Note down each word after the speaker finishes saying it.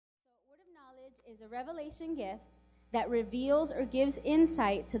knowledge is a revelation gift that reveals or gives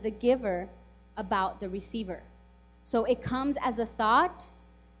insight to the giver about the receiver. So it comes as a thought,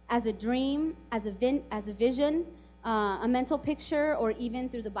 as a dream, as a vision, a mental picture, or even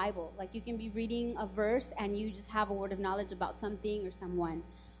through the Bible. Like you can be reading a verse and you just have a word of knowledge about something or someone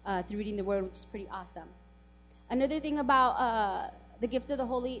through reading the word, which is pretty awesome. Another thing about the gift of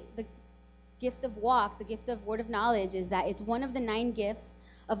the gift of WOK, the gift of word of knowledge, is that it's one of the 9 gifts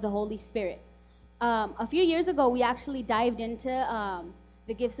of the Holy Spirit. A few years ago, we actually dived into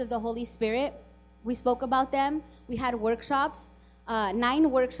the gifts of the Holy Spirit. We spoke about them. We had workshops, 9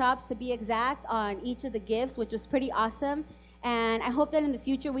 workshops to be exact, on each of the gifts, which was pretty awesome. And I hope that in the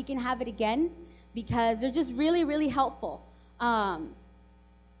future we can have it again because they're just really, really helpful. I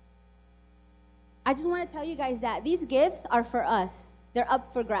just want to tell you guys that these gifts are for us. They're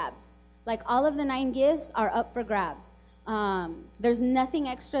up for grabs. Like all of the 9 gifts are up for grabs. There's nothing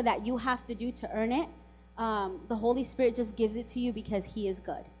extra that you have to do to earn it. The Holy Spirit just gives it to you because He is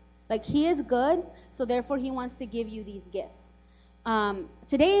good. Like He is good, so therefore He wants to give you these gifts.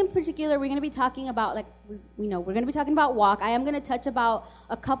 Today in particular, we're going to be talking about, like we know, we're going to be talking about WOK. I am going to touch about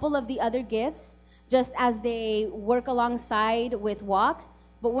a couple of the other gifts just as they work alongside with WOK,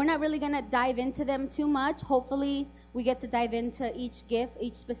 but we're not really going to dive into them too much. Hopefully, we get to dive into each gift,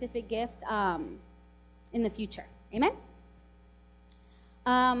 each specific gift in the future. Amen?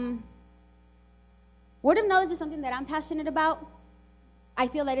 Word of knowledge is something that I'm passionate about. I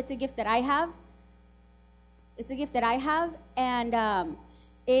feel that it's a gift that I have. It's a gift that I have, and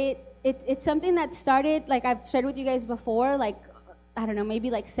it's something that started, like I've shared with you guys before, like, I don't know, maybe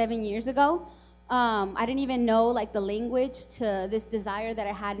like 7 years ago. I didn't even know like the language to this desire that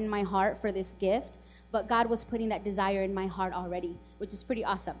I had in my heart for this gift, but God was putting that desire in my heart already, which is pretty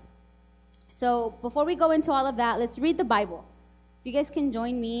awesome. So before we go into all of that, let's read the Bible. If you guys can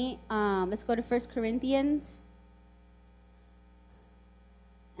join me, let's go to 1 Corinthians.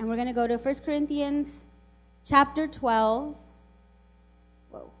 And we're going to go to 1 Corinthians chapter 12.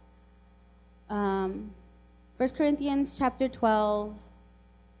 1 Corinthians chapter 12,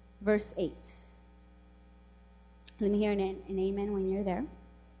 verse 8. Let me hear an amen when you're there.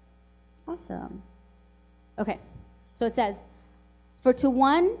 Awesome. Okay, so it says, "For to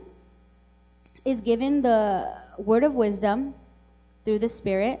one is given the word of wisdom through the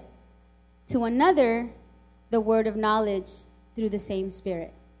Spirit, to another the word of knowledge through the same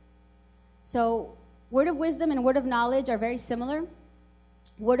Spirit." So word of wisdom and word of knowledge are very similar.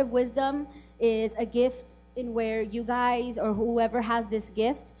 Word of wisdom is a gift in where you guys or whoever has this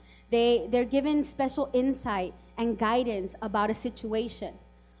gift, they're given special insight and guidance about a situation.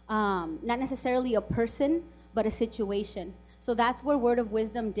 Not necessarily a person, but a situation. So that's where word of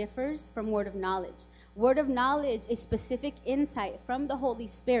wisdom differs from word of knowledge. Word of knowledge is specific insight from the Holy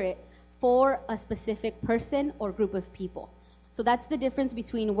Spirit for a specific person or group of people. So that's the difference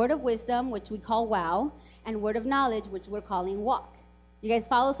between word of wisdom, which we call WOW, and word of knowledge, which we're calling WOK. You guys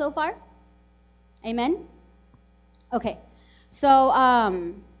follow so far? Amen? Okay. So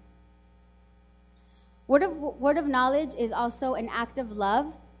word of knowledge is also an act of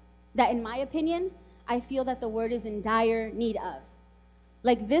love that, in my opinion, I feel that the word is in dire need of.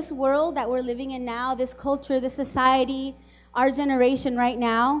 Like this world that we're living in now, this culture, this society, our generation right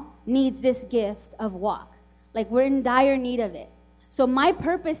now needs this gift of WOK. Like we're in dire need of it. So my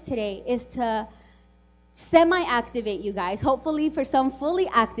purpose today is to semi-activate you guys, hopefully for some fully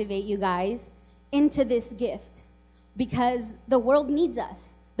activate you guys into this gift, because the world needs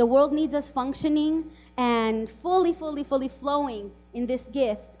us. The world needs us functioning and fully flowing in this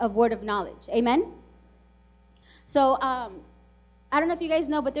gift of word of knowledge. Amen? So I don't know if you guys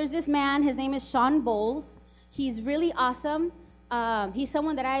know, but there's this man. His name is Sean Bowles. He's really awesome. He's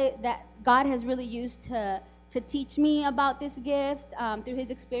someone that God has really used to teach me about this gift through his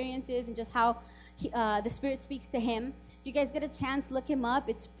experiences and just how the Spirit speaks to him. If you guys get a chance, look him up.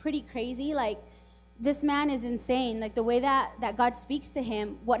 It's pretty crazy. Like, this man is insane. Like, the way that God speaks to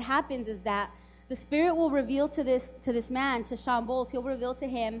him, what happens is that the Spirit will reveal to this man, to Sean Bowles, he'll reveal to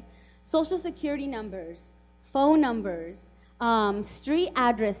him social security numbers, phone numbers, street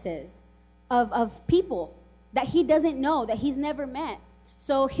addresses of people that he doesn't know, that he's never met.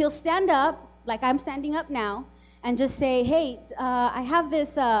 So he'll stand up, like I'm standing up now, and just say, "Hey, I have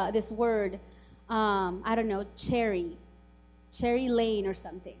this word, I don't know, Cherry Lane or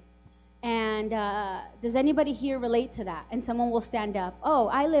something. And does anybody here relate to that?" And someone will stand up, "Oh,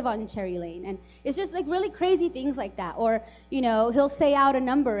 I live on Cherry Lane." And it's just like really crazy things like that. Or, you know, he'll say out a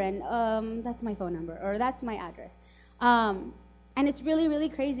number and that's my phone number or that's my address. And it's really, really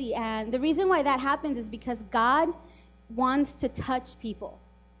crazy. And the reason why that happens is because God wants to touch people.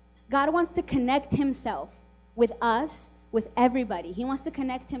 God wants to connect himself with us, with everybody. He wants to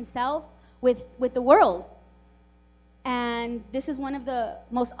connect himself with the world. And this is one of the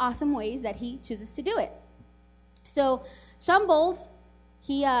most awesome ways that he chooses to do it. So Sean Bowles,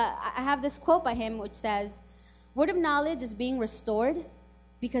 I have this quote by him which says, "Word of knowledge is being restored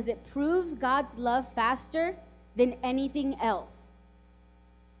because it proves God's love faster than anything else."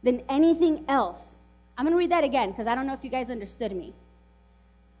 Than anything else. I'm going to read that again because I don't know if you guys understood me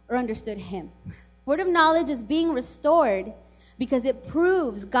or understood him. Word of knowledge is being restored because it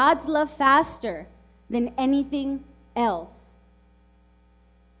proves God's love faster than anything else.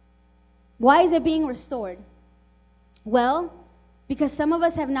 Why is it being restored? Well, because some of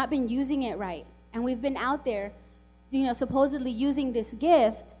us have not been using it right. And we've been out there, supposedly using this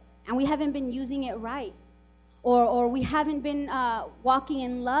gift, and we haven't been using it right. Or we haven't been walking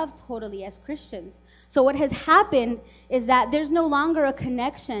in love totally as Christians. So what has happened is that there's no longer a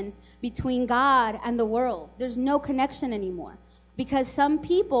connection between God and the world. There's no connection anymore. Because some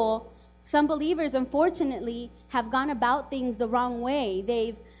believers, unfortunately, have gone about things the wrong way.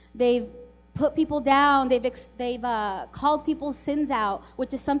 They've put people down. They've called people's sins out,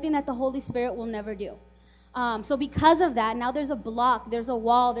 which is something that the Holy Spirit will never do. So because of that, now there's a block, there's a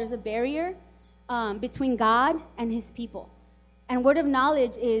wall, there's a barrier between God and his people. And word of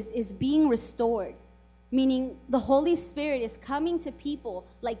knowledge is being restored, meaning the Holy Spirit is coming to people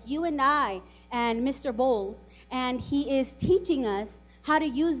like you and I and Mr. Bowles, and he is teaching us how to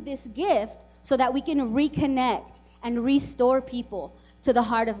use this gift so that we can reconnect and restore people to the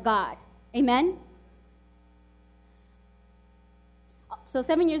heart of God. Amen? So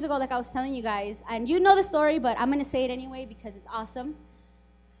 7 years ago, like I was telling you guys, and you know the story, but I'm going to say it anyway because it's awesome.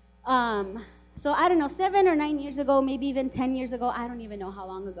 So I don't know, 7 or 9 years ago, maybe even 10 years ago, I don't even know how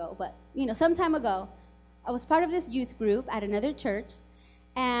long ago, but some time ago, I was part of this youth group at another church,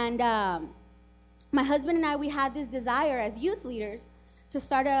 and my husband and I, we had this desire as youth leaders to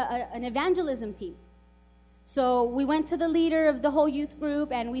start an evangelism team. So we went to the leader of the whole youth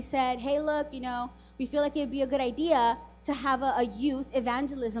group and we said, hey, look, we feel like it'd be a good idea to have a youth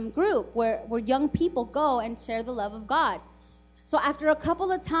evangelism group where young people go and share the love of God. So after a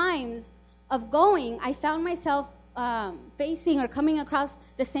couple of times of going, I found myself facing or coming across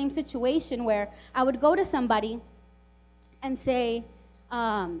the same situation where I would go to somebody and say,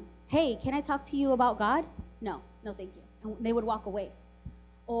 hey, can I talk to you about God? No, thank you. And they would walk away.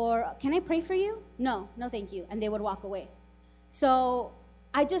 Or, can I pray for you? No, thank you. And they would walk away. So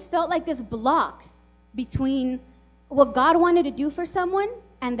I just felt like this block between what God wanted to do for someone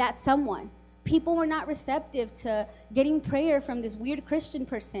and that someone. People were not receptive to getting prayer from this weird Christian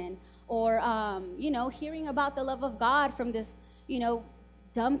person or, hearing about the love of God from this,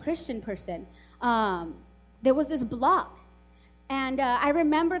 dumb Christian person. There was this block. And I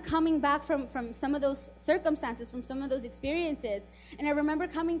remember coming back from some of those circumstances, from some of those experiences. And I remember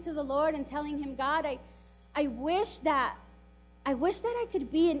coming to the Lord and telling him, God, I wish that I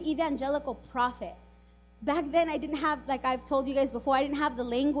could be an evangelical prophet. Back then, I didn't have, like I've told you guys before, I didn't have the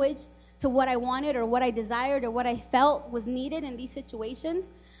language to what I wanted or what I desired or what I felt was needed in these situations.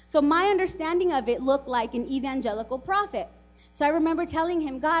 So my understanding of it looked like an evangelical prophet. So I remember telling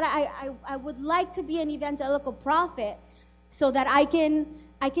him, God, I would like to be an evangelical prophet so that I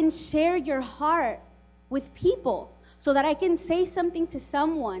can share your heart with people, so that I can say something to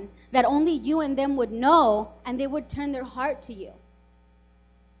someone that only you and them would know, and they would turn their heart to you.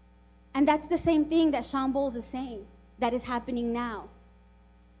 And that's the same thing that Sean Bowles is saying that is happening now.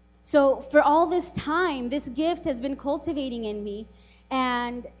 So for all this time, this gift has been cultivating in me,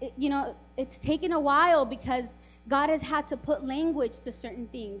 and it's taken a while because God has had to put language to certain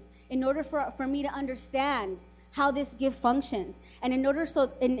things in order for me to understand how this gift functions, and in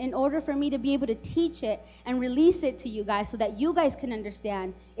order for me to be able to teach it and release it to you guys so that you guys can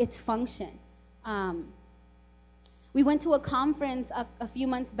understand its function. We went to a conference a few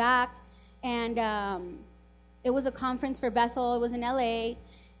months back, and it was a conference for Bethel. It was in LA,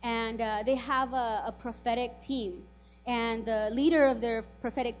 and they have a prophetic team, and the leader of their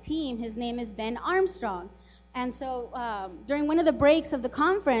prophetic team, his name is Ben Armstrong. And so during one of the breaks of the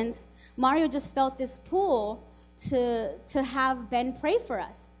conference, Mario just felt this pull to have Ben pray for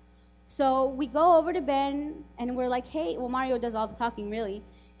us. So we go over to Ben and we're like, hey, well, Mario does all the talking really.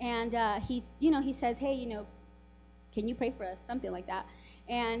 And he says, hey, can you pray for us? Something like that.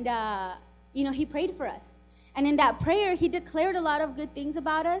 And, he prayed for us. And in that prayer, he declared a lot of good things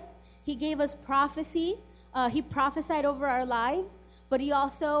about us. He gave us prophecy. He prophesied over our lives, but he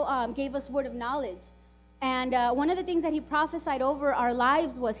also gave us word of knowledge. And one of the things that he prophesied over our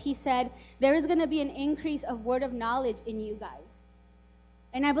lives was, he said, there is going to be an increase of word of knowledge in you guys.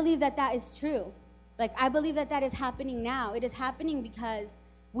 And I believe that that is true. Like, I believe that that is happening now. It is happening because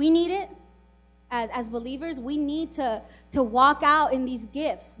we need it. As believers, we need to walk out in these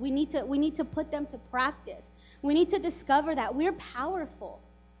gifts. We need to put them to practice. We need to discover that we're powerful.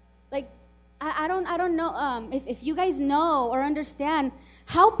 Like, I don't know if you guys know or understand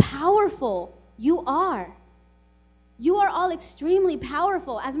how powerful you are. You are all extremely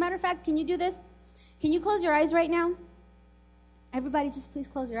powerful. As a matter of fact, can you do this? Can you close your eyes right now? Everybody, just please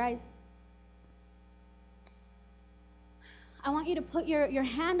close your eyes. I want you to put your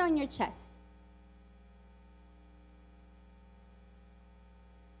hand on your chest.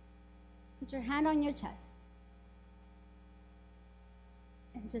 Put your hand on your chest.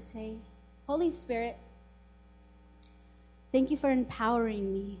 And just say, Holy Spirit, thank you for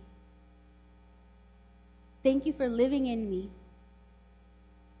empowering me. Thank you for living in me.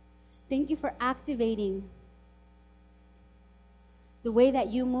 Thank you for activating the way that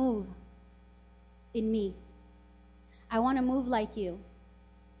you move in me. I want to move like you.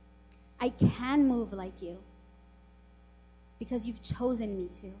 I can move like you because you've chosen me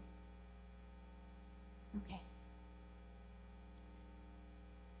to. Okay.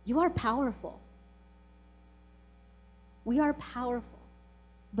 You are powerful. We are powerful,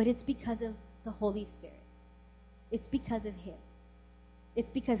 but it's because of the Holy Spirit. It's because of Him.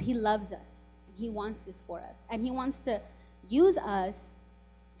 It's because He loves us, and He wants this for us, and He wants to use us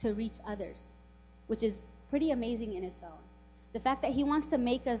to reach others, which is pretty amazing in its own. The fact that He wants to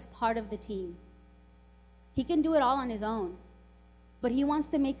make us part of the team. He can do it all on His own, but He wants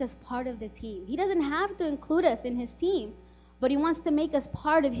to make us part of the team. He doesn't have to include us in His team, but He wants to make us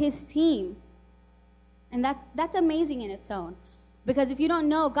part of His team. And that's amazing in its own. Because if you don't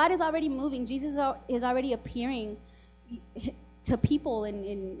know, God is already moving. Jesus is already appearing to people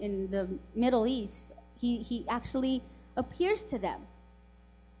in the Middle East. He actually appears to them.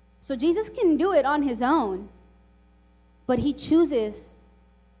 So Jesus can do it on His own, but He chooses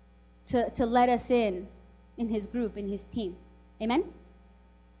to let us in His group, in His team. Amen?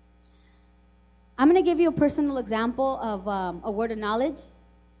 I'm going to give you a personal example of a word of knowledge.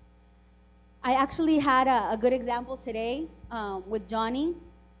 I actually had a good example today with Johnny.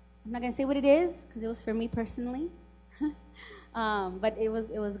 I'm not going to say what it is because it was for me personally, but it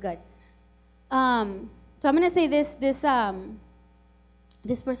was good. So I'm going to say this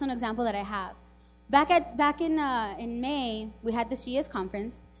personal example that I have. Back in May, we had the Shias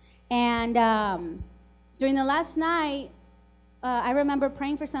conference, and during the last night, I remember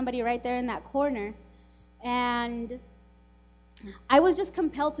praying for somebody right there in that corner, and I was just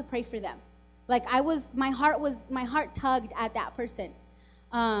compelled to pray for them. Like my heart tugged at that person.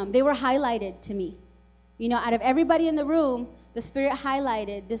 They were highlighted to me. You know, out of everybody in the room, the Spirit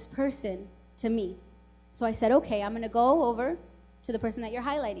highlighted this person to me. So I said, okay, I'm going to go over to the person that you're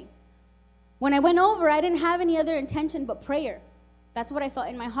highlighting. When I went over, I didn't have any other intention but prayer. That's what I felt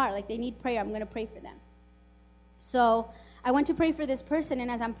in my heart, like they need prayer. I'm going to pray for them. So I went to pray for this person,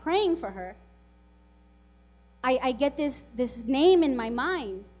 and as I'm praying for her, I get this name in my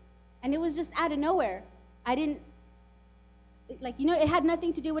mind. And it was just out of nowhere. I didn't, it had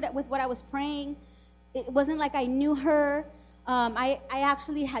nothing to do with what I was praying. It wasn't like I knew her. I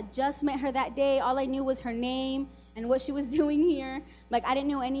actually had just met her that day. All I knew was her name and what she was doing here. Like, I didn't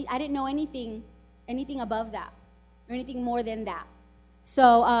know anything above that or anything more than that.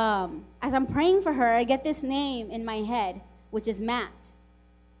 So as I'm praying for her, I get this name in my head, which is Matt.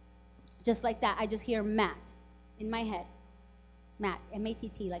 Just like that, I just hear Matt in my head. Matt,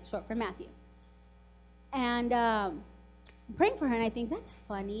 M-A-T-T, like short for Matthew. And I'm praying for her, and I think, that's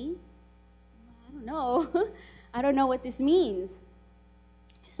funny. I don't know. I don't know what this means.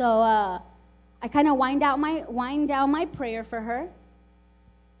 So I kind of wind down my prayer for her.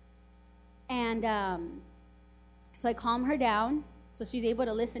 And so I calm her down so she's able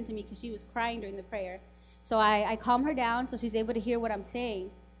to listen to me because she was crying during the prayer. So I calm her down so she's able to hear what I'm saying.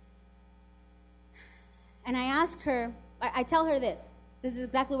 And I ask her, I tell her this. This is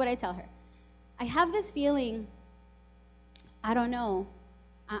exactly what I tell her. I have this feeling, I don't know,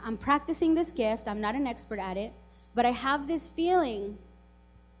 I'm practicing this gift. I'm not an expert at it, but I have this feeling,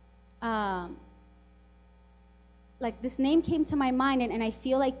 like this name came to my mind, and I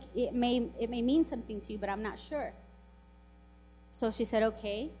feel like it may mean something to you, but I'm not sure. So she said,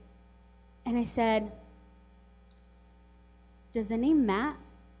 okay. And I said, does the name Matt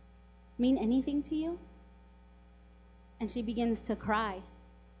mean anything to you? And she begins to cry.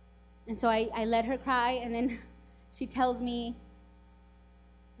 And so I let her cry, and then she tells me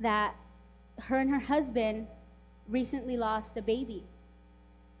that her and her husband recently lost a baby,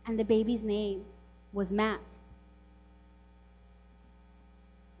 and the baby's name was Matt.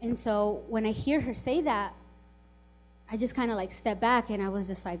 And so when I hear her say that, I just kind of like step back, and I was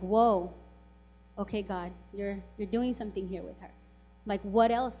just like, whoa, okay, God, you're doing something here with her. Like, what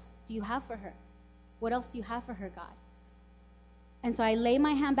else do you have for her? What else do you have for her, God? And so I lay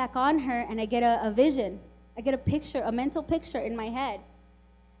my hand back on her, and I get a vision. I get a picture, a mental picture in my head.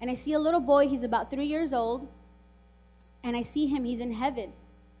 And I see a little boy, he's about 3 years old, and I see him, he's in heaven,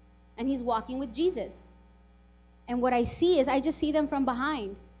 and he's walking with Jesus. And what I see is, I just see them from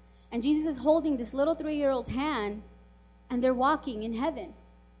behind. And Jesus is holding this little 3-year-old's hand, and they're walking in heaven.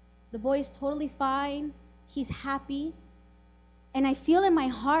 The boy is totally fine. He's happy. And I feel in my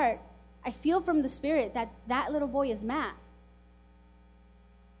heart, I feel from the Spirit that that little boy is Matt.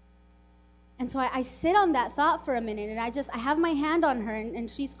 And so I sit on that thought for a minute, and I have my hand on her, and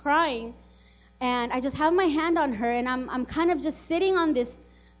she's crying. And I just have my hand on her, and I'm kind of just sitting on this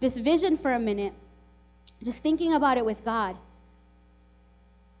vision for a minute, just thinking about it with God.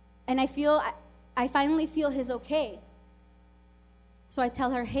 And I finally feel his okay. So I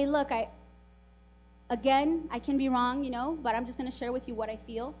tell her, hey, look, I can be wrong, but I'm just going to share with you what I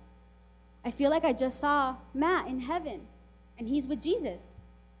feel. I feel like I just saw Matt in heaven, and he's with Jesus,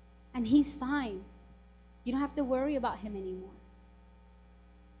 and he's fine. You don't have to worry about him anymore.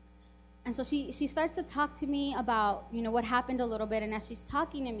 And so she starts to talk to me about, what happened a little bit, and as she's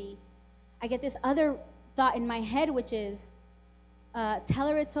talking to me, I get this other thought in my head, which is, tell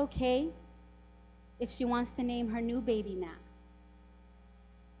her it's okay if she wants to name her new baby Matt.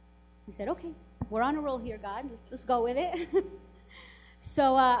 I said, okay, we're on a roll here, God. Let's just go with it.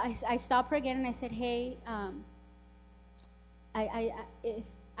 So I stopped her again, and I said, hey,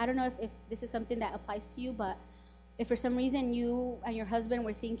 I don't know if this is something that applies to you, but if for some reason you and your husband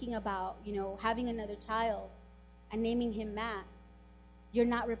were thinking about, having another child and naming him Matt, you're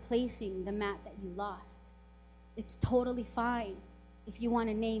not replacing the Matt that you lost. It's totally fine if you want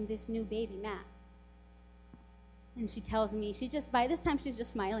to name this new baby Matt. And she tells me, by this time she's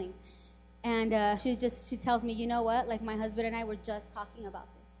just smiling. And she tells me, you know what? Like, my husband and I were just talking about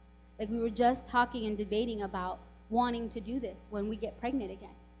this. Like, we were just talking and debating about wanting to do this when we get pregnant again.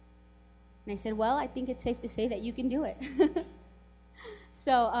 And I said, well, I think it's safe to say that you can do it.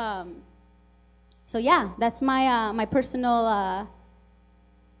 So yeah, that's my personal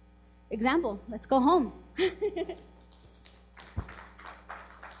example. Let's go home.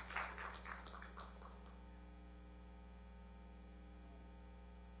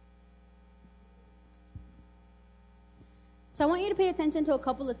 So I want you to pay attention to a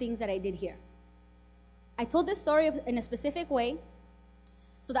couple of things that I did here. I told this story in a specific way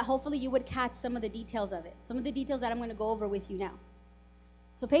so that hopefully you would catch some of the details of it, some of the details that I'm going to go over with you now.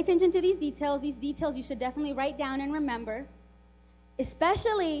 So pay attention to these details. These details you should definitely write down and remember,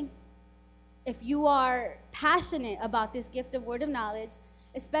 especially if you are passionate about this gift of word of knowledge,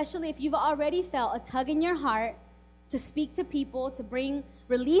 especially if you've already felt a tug in your heart to speak to people, to bring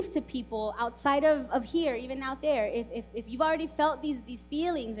relief to people outside of here, even out there. If you've already felt these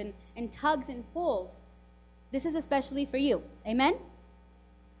feelings and tugs and pulls, this is especially for you. Amen?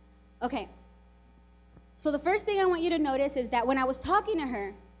 Okay. So the first thing I want you to notice is that when I was talking to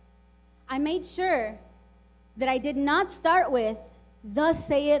her, I made sure that I did not start with, "Thus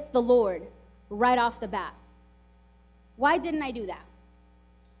saith the Lord," right off the bat. Why didn't I do that?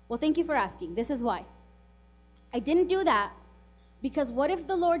 Well, thank you for asking. This is why. I didn't do that because what if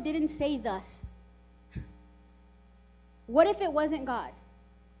the Lord didn't say thus? What if it wasn't God?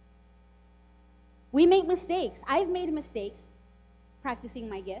 We make mistakes. I've made mistakes practicing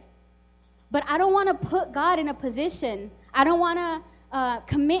my gift. But I don't want to put God in a position. I don't want to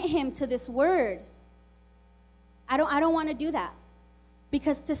commit him to this word. I don't want to do that.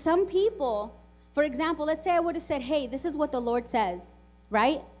 Because to some people, for example, let's say I would have said, hey, this is what the Lord says,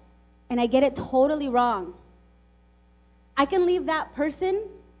 right? And I get it totally wrong. I can leave that person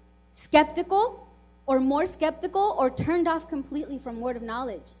skeptical or more skeptical or turned off completely from word of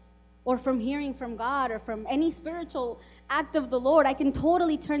knowledge or from hearing from God or from any spiritual act of the Lord. I can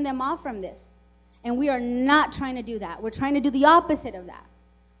totally turn them off from this. And we are not trying to do that. We're trying to do the opposite of that.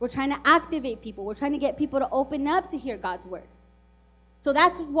 We're trying to activate people. We're trying to get people to open up to hear God's word. So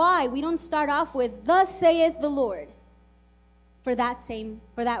that's why we don't start off with, "Thus saith the Lord," for that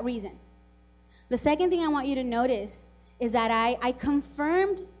reason. The second thing I want you to notice is that I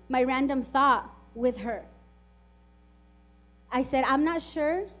confirmed my random thought with her. I said, I'm not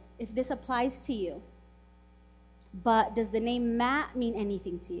sure if this applies to you, but does the name Matt mean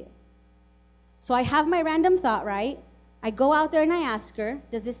anything to you? So I have my random thought, right? I go out there and I ask her,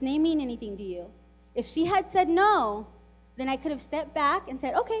 does this name mean anything to you? If she had said no, then I could have stepped back and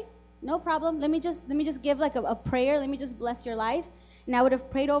said, okay, no problem. Let me just give like a prayer. Let me just bless your life. and I would have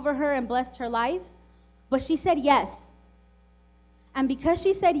prayed over her and blessed her life. But she said yes. And because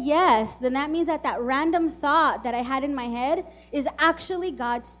she said yes, then that means that that random thought that I had in my head is actually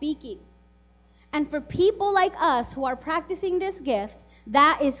God speaking. And for people like us who are practicing this gift,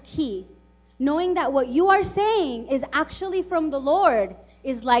 that is key. Knowing that what you are saying is actually from the Lord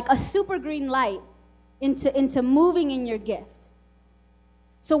is like a super green light into moving in your gift.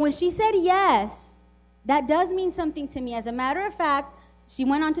 So when she said yes, that does mean something to me. As a matter of fact, she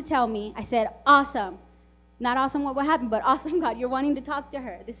went on to tell me, I said, awesome. Not awesome what happened, but awesome, God, you're wanting to talk to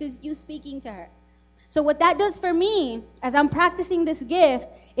her. This is you speaking to her. So what that does for me, as I'm practicing this gift,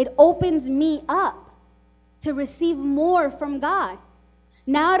 it opens me up to receive more from God.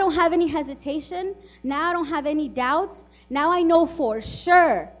 Now I don't have any hesitation. Now I don't have any doubts. Now I know for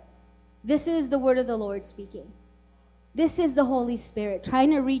sure this is the word of the Lord speaking. This is the Holy Spirit trying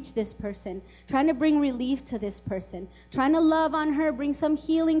to reach this person, trying to bring relief to this person, trying to love on her, bring some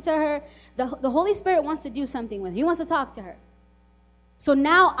healing to her. The Holy Spirit wants to do something with her. He wants to talk to her. So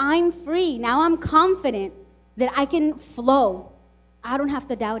now I'm free. Now I'm confident that I can flow. I don't have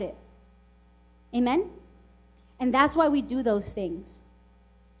to doubt it. Amen? And that's why we do those things.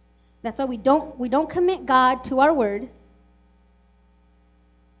 That's why we don't commit God to our word,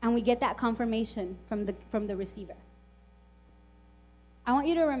 and we get that confirmation from the receiver. I want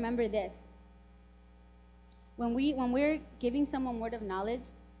you to remember this. When we're giving someone word of knowledge,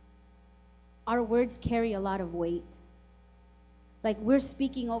 our words carry a lot of weight. Like we're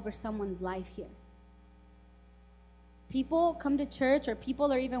speaking over someone's life here. People come to church, or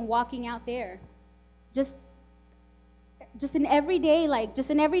people are even walking out there, just in everyday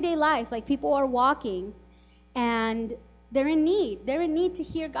life, like people are walking and they're in need. They're in need to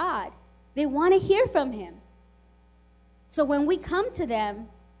hear God. They want to hear from him. So when we come to them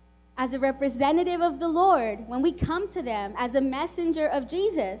as a representative of the Lord, when we come to them as a messenger of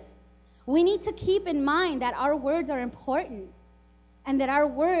Jesus, we need to keep in mind that our words are important and that our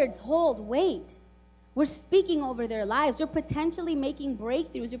words hold weight. We're speaking over their lives. We're potentially making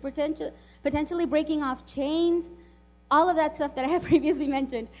breakthroughs. We're potentially breaking off chains. All of that stuff that I have previously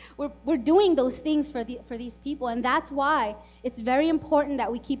mentioned. We're doing those things for these people. And that's why it's very important that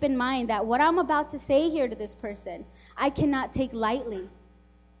we keep in mind that what I'm about to say here to this person, I cannot take lightly.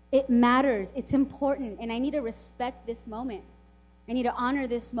 It matters. It's important. And I need to respect this moment. I need to honor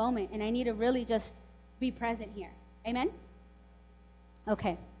this moment. And I need to really just be present here. Amen?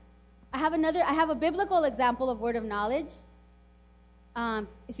 Okay. I have a biblical example of word of knowledge.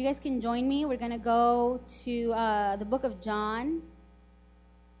 If you guys can join me, we're going to go to the book of John.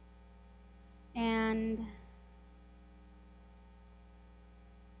 And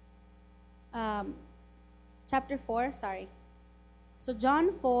chapter 4, sorry. So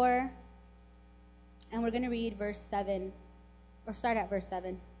John 4, and we're going to read verse 7, or start at verse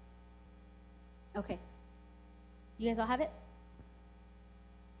 7. Okay. You guys all have it?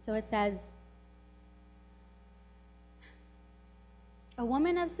 So it says, a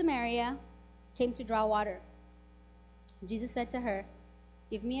woman of Samaria came to draw water. Jesus said to her,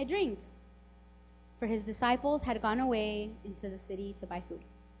 give me a drink. For his disciples had gone away into the city to buy food.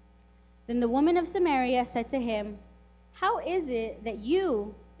 Then the woman of Samaria said to him, how is it that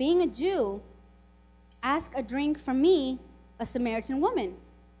you, being a Jew, ask a drink from me, a Samaritan woman?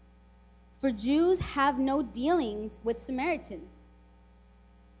 For Jews have no dealings with Samaritans.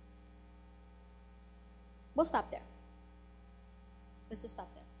 We'll stop there. Let's just stop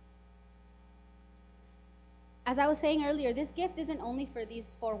there. As I was saying earlier, this gift isn't only for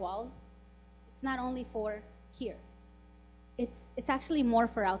these four walls. It's not only for here. It's actually more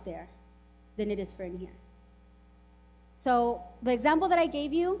for out there than it is for in here. So the example that I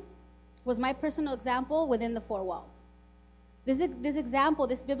gave you was my personal example within the four walls. This example,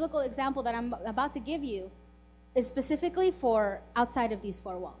 this biblical example that I'm about to give you, is specifically for outside of these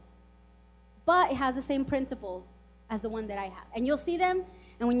four walls. But it has the same principles as the one that I have. And you'll see them,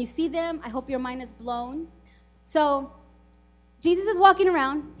 and when you see them, I hope your mind is blown. So Jesus is walking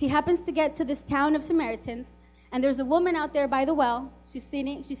around. He happens to get to this town of Samaritans, and there's a woman out there by the well. She's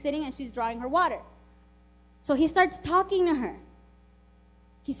sitting and she's drawing her water. So he starts talking to her.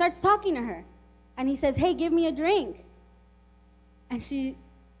 And he says, hey, give me a drink. And she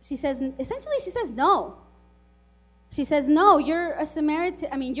says no. She says, no, you're a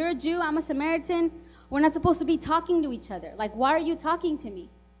Samaritan. You're a Jew, I'm a Samaritan. We're not supposed to be talking to each other. Like, why are you talking to me?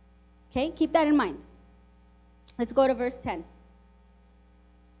 Okay, keep that in mind. Let's go to verse 10.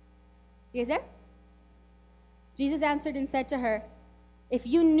 You guys there? Jesus answered and said to her, if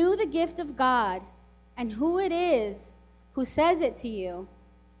you knew the gift of God and who it is who says to you,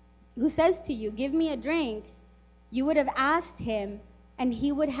 give me a drink, you would have asked him, and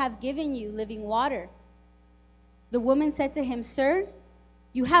he would have given you living water. The woman said to him, Sir,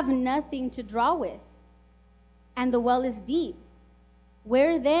 you have nothing to draw with, and the well is deep.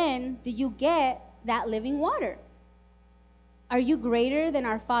 Where then do you get that living water? Are you greater than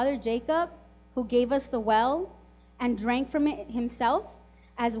our father Jacob, who gave us the well and drank from it himself,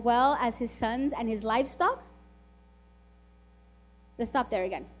 as well as his sons and his livestock? Let's stop there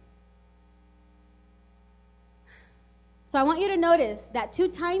again. So I want you to notice that 2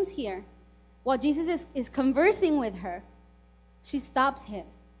 times here, while Jesus is conversing with her, she stops him.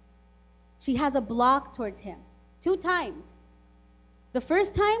 She has a block towards him. 2 times. The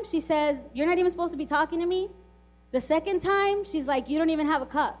first time, she says, you're not even supposed to be talking to me. The second time, she's like, you don't even have a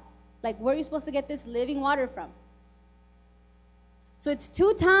cup. Like, where are you supposed to get this living water from? So it's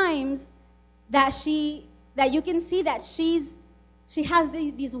 2 times that you can see that she has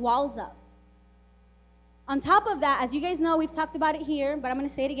these walls up. On top of that, as you guys know, we've talked about it here, but I'm going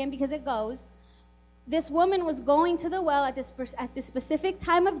to say it again because it goes. This woman was going to the well at this specific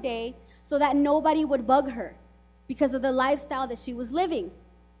time of day so that nobody would bug her because of the lifestyle that she was living.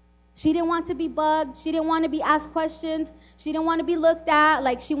 She didn't want to be bugged. She didn't want to be asked questions. She didn't want to be looked at.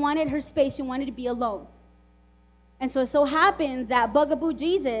 Like, she wanted her space. She wanted to be alone. And so it so happens that Bugaboo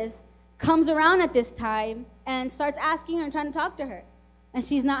Jesus comes around at this time and starts asking her and trying to talk to her. And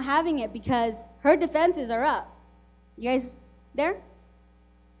she's not having it because her defenses are up. You guys there?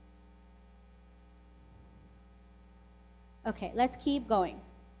 Okay, let's keep going.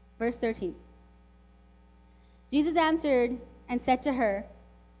 Verse 13. Jesus answered and said to her,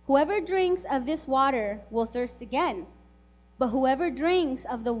 Whoever drinks of this water will thirst again. But whoever drinks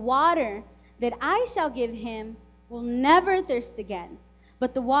of the water that I shall give him will never thirst again.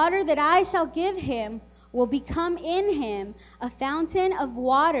 But the water that I shall give him will become in him a fountain of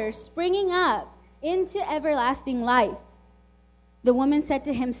water springing up into everlasting life. The woman said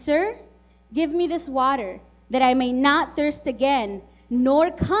to him, Sir, give me this water, that I may not thirst again,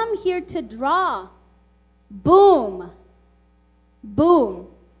 nor come here to draw. Boom. Boom.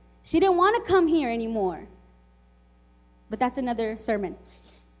 She didn't want to come here anymore. But that's another sermon.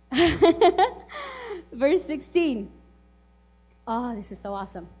 Verse 16. Oh, this is so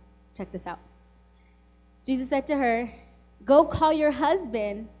awesome. Check this out. Jesus said to her, Go call your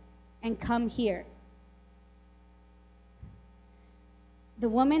husband and come here. The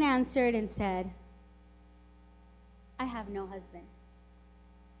woman answered and said, I have no husband.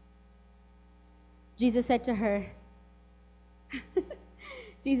 Jesus said to her,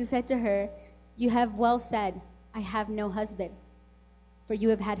 You have well said, I have no husband. For you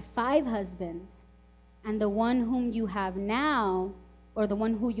have had 5 husbands, and the one whom you have now, or the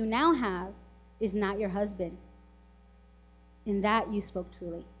one who you now have, is not your husband. In that you spoke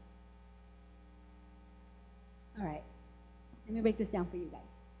truly. All right. Let me break this down for you guys.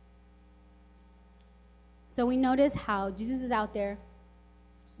 So we notice how Jesus is out there,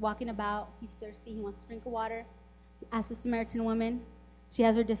 just walking about. He's thirsty. He wants to drink of water. He asks the Samaritan woman. She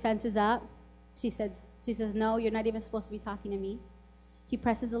has her defenses up. She says, no, you're not even supposed to be talking to me. He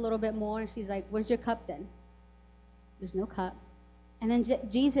presses a little bit more, and she's like, where's your cup then? There's no cup. And then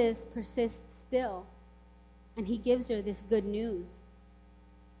Jesus persists still, and he gives her this good news.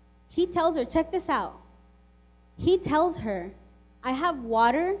 He tells her, check this out. He tells her, I have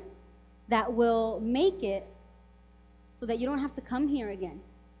water that will make it so that you don't have to come here again.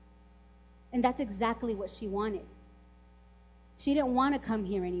 And that's exactly what she wanted. She didn't want to come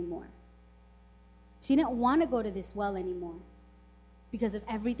here anymore. She didn't want to go to this well anymore because of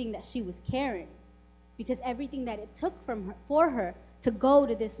everything that she was carrying, because everything that it took for her to go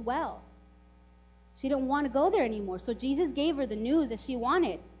to this well. She didn't want to go there anymore. So Jesus gave her the news that she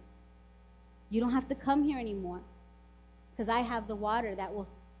wanted. You don't have to come here anymore because I have the water that will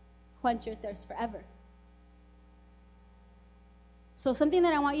quench your thirst forever. So something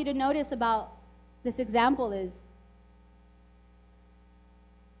that I want you to notice about this example is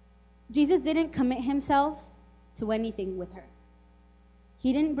Jesus didn't commit himself to anything with her.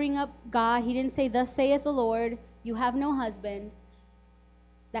 He didn't bring up God. He didn't say, thus saith the Lord, you have no husband.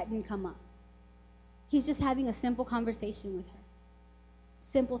 That didn't come up. He's just having a simple conversation with her.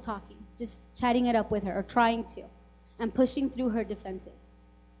 Simple talking, just chatting it up with her or trying to, and pushing through her defenses.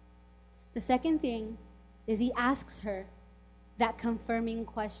 The second thing is he asks her that confirming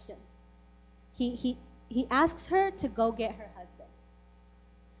question. He asks her to go get her husband.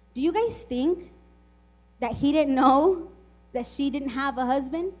 Do you guys think that he didn't know that she didn't have a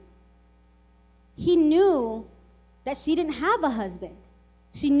husband? He knew that she didn't have a husband.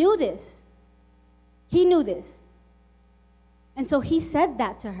 She knew this. He knew this. And so he said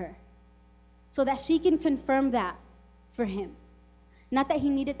that to her so that she can confirm that for him. Not that he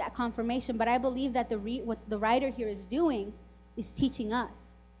needed that confirmation, but I believe that what the writer here is doing is teaching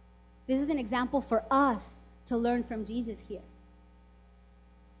us. This is an example for us to learn from Jesus here.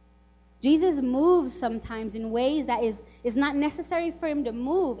 Jesus moves sometimes in ways that is not necessary for him to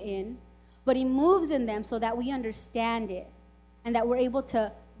move in, but he moves in them so that we understand it and that we're able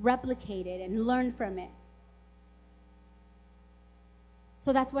to replicate it and learn from it.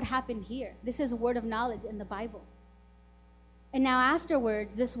 So that's what happened here. This is a word of knowledge in the Bible. And now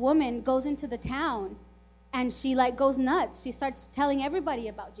afterwards, this woman goes into the town and she goes nuts. She starts telling everybody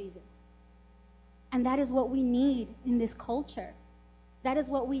about Jesus. And that is what we need in this culture. That is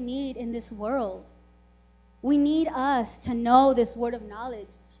what we need in this world. We need us to know this word of knowledge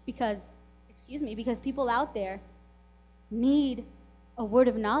because people out there need a word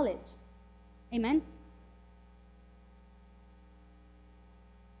of knowledge. Amen?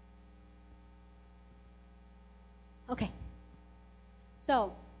 Okay.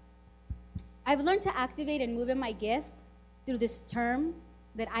 So, I've learned to activate and move in my gift through this term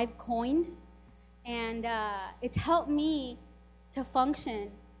that I've coined. And it's helped me to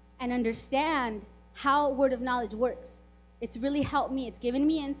function and understand how word of knowledge works. It's really helped me. It's given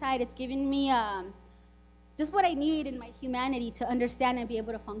me insight. It's given me just what I need in my humanity to understand and be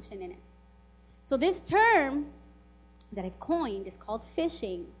able to function in it. So this term that I've coined is called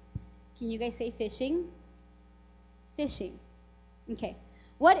fishing. Can you guys say fishing? Fishing. Okay.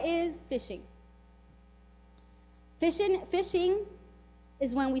 What is fishing? Fishing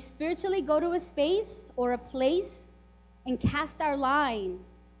is when we spiritually go to a space or a place and cast our line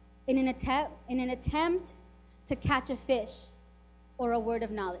in an attempt to catch a fish or a word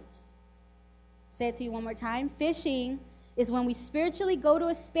of knowledge. Say it to you one more time. Fishing is when we spiritually go to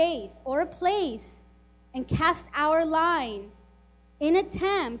a space or a place and cast our line in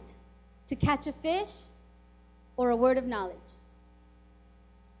attempt to catch a fish or a word of knowledge.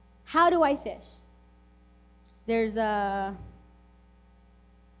 How do I fish? There's 4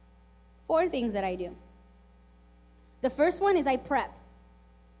 things that I do. The first one is I prep.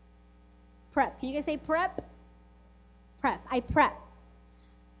 Prep. Can you guys say prep? Prep. I prep.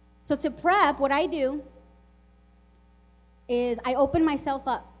 So to prep, what I do is I open myself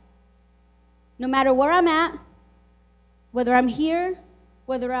up. No matter where I'm at, whether I'm here,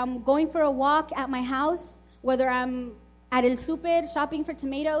 whether I'm going for a walk at my house, whether I'm at El Super shopping for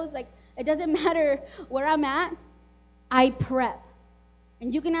tomatoes, it doesn't matter where I'm at, I prep.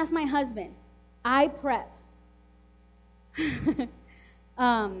 And you can ask my husband, I prep. So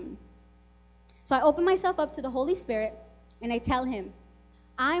I open myself up to the Holy Spirit and I tell him,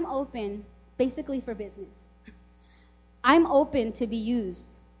 I'm open basically for business. I'm open to be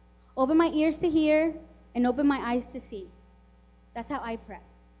used. Open my ears to hear and open my eyes to see. That's how I prep.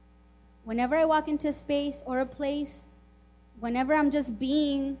 Whenever I walk into a space or a place, whenever I'm just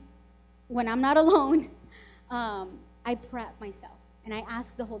being, when I'm not alone, I prep myself and I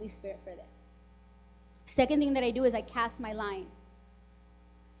ask the Holy Spirit for this. Second thing that I do is I cast my line.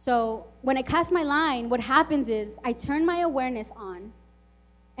 So when I cast my line, what happens is I turn my awareness on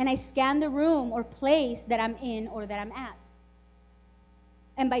and I scan the room or place that I'm in or that I'm at.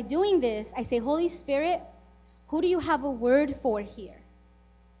 And by doing this, I say, Holy Spirit, who do you have a word for here?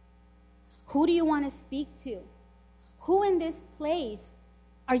 Who do you want to speak to? Who in this place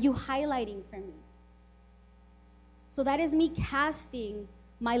are you highlighting for me? So that is me casting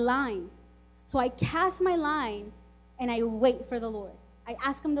my line. So I cast my line and I wait for the Lord. I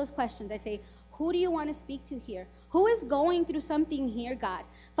ask him those questions. I say, who do you want to speak to here? Who is going through something here, God?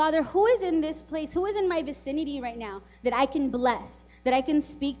 Father, who is in this place? Who is in my vicinity right now that I can bless, that I can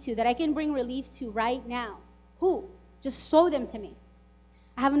speak to, that I can bring relief to right now? Who? Just show them to me.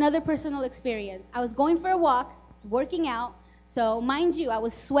 I have another personal experience. I was going for a walk. I was working out. So mind you, I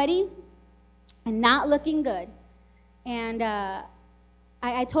was sweaty and not looking good. And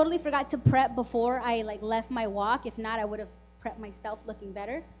I totally forgot to prep before I left my walk. If not, I would have prepped myself looking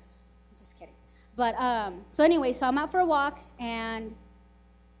better. I'm just kidding. But so I'm out for a walk and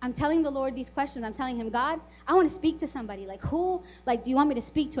I'm telling the Lord these questions. I'm telling him, God, I want to speak to somebody. Who do you want me to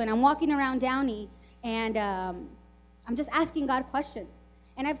speak to? And I'm walking around Downey and I'm just asking God questions.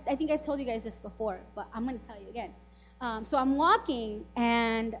 And I think I've told you guys this before, but I'm going to tell you again. So I'm walking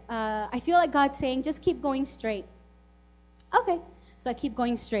and I feel like God's saying, just keep going straight. Okay. So I keep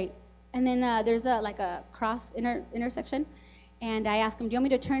going straight. And then there's a cross intersection. And I ask him, do you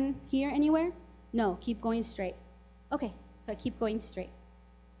want me to turn here anywhere? No, keep going straight. Okay, so I keep going straight.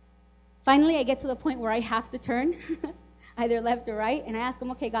 Finally, I get to the point where I have to turn, either left or right. And I ask him,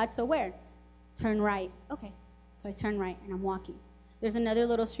 okay, God, so where? Turn right. Okay, so I turn right and I'm walking. There's another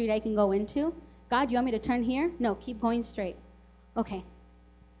little street I can go into. God, you want me to turn here? No, keep going straight. Okay.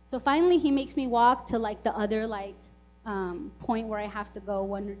 So finally, he makes me walk to like the other point where I have to go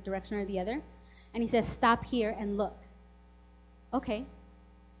one direction or the other. And he says, stop here and look. Okay.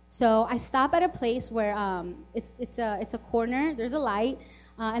 So I stop at a place where it's a corner. There's a light,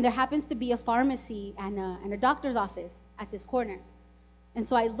 and there happens to be a pharmacy and a doctor's office at this corner. And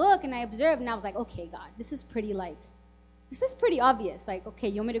so I look and I observe, and I was like, okay, God, this is pretty obvious. Like, okay,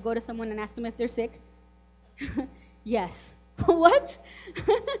 you want me to go to someone and ask them if they're sick? Yes. What?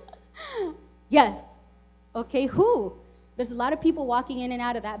 Yes. Okay, who? There's a lot of people walking in and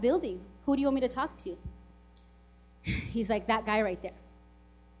out of that building. Who do you want me to talk to? He's like, that guy right there.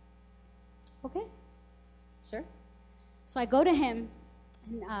 Okay, sure. So I go to him,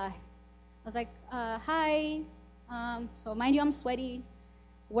 and I was like, hi. So mind you, I'm sweaty,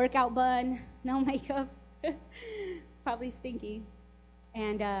 workout bun, no makeup, probably stinky.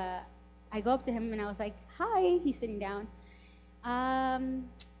 And I go up to him, and I was like, hi. He's sitting down. I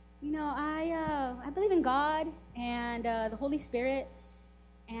believe in God and the Holy Spirit,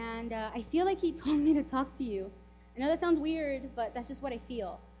 and I feel like he told me to talk to you. I know that sounds weird, but that's just what I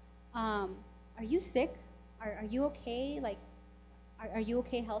feel. Are you sick? Are you okay? Like, are you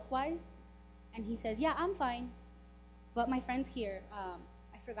okay health-wise? And he says, yeah, I'm fine. But my friend's here.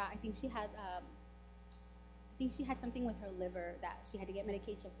 I forgot. I think she had something with her liver that she had to get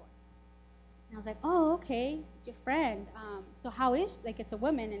medication for. And I was like, oh, okay, it's your friend. So how is, it's a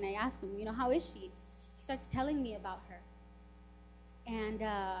woman, and I ask him, how is she? He starts telling me about her. And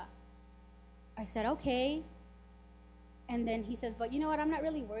I said, okay. And then he says, but you know what, I'm not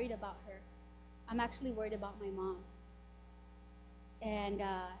really worried about her. I'm actually worried about my mom. And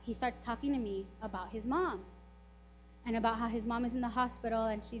he starts talking to me about his mom and about how his mom is in the hospital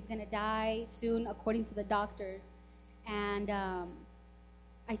and she's going to die soon, according to the doctors. And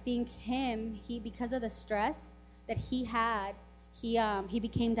I think because of the stress that he had, he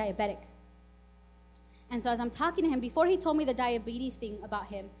became diabetic. And so as I'm talking to him, before he told me the diabetes thing about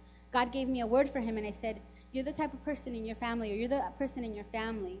him, God gave me a word for him, and I said, you're the type of person in your family, or you're the person in your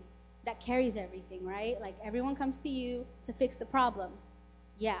family that carries everything, right? Like, everyone comes to you to fix the problems.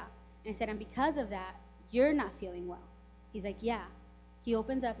 Yeah. And I said, and because of that, you're not feeling well. He's like, yeah. He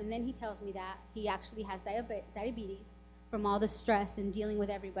opens up, and then he tells me that he actually has diabetes from all the stress and dealing with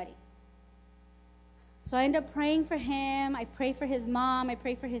everybody. So I end up praying for him. I pray for his mom. I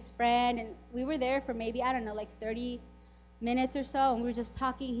pray for his friend. And we were there for maybe, 30 minutes or so, and we were just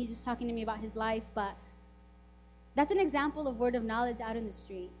talking. He's just talking to me about his life. But that's an example of word of knowledge out in the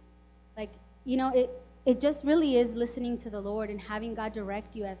street. It just really is listening to the Lord and having God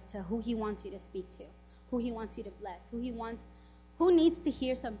direct you as to who he wants you to speak to, who he wants you to bless, who needs to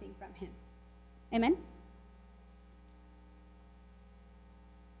hear something from him. Amen?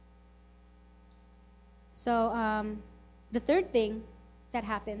 So the third thing that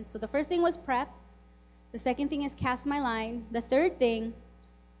happens, so the first thing was prep. The second thing is cast my line. The third thing,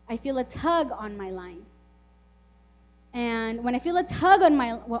 I feel a tug on my line. And when I feel a tug on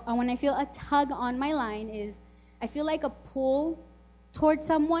my line is, I feel like a pull towards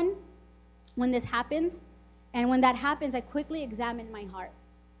someone when this happens. And when that happens, I quickly examine my heart.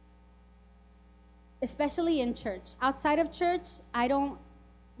 Especially in church. Outside of church, I don't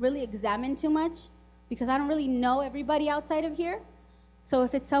really examine too much because I don't really know everybody outside of here. So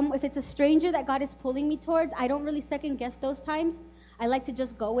if it's a stranger that God is pulling me towards, I don't really second guess those times. I like to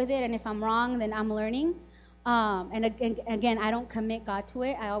just go with it, and if I'm wrong, then I'm learning. And again, I don't commit God to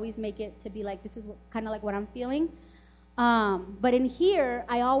it. I always make it to be like, this is kind of like what I'm feeling. But in here,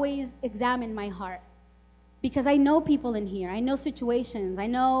 I always examine my heart because I know people in here. I know situations. I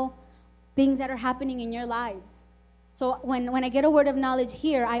know things that are happening in your lives. So when I get a word of knowledge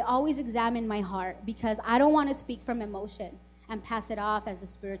here, I always examine my heart because I don't want to speak from emotion and pass it off as a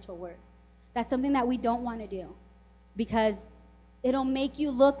spiritual word. That's something that we don't want to do because it'll make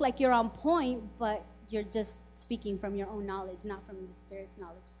you look like you're on point, but you're just speaking from your own knowledge, not from the Spirit's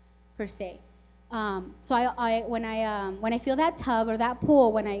knowledge, per se. So when I feel that tug or that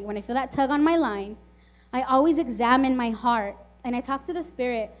pull, when I feel that tug on my line, I always examine my heart and I talk to the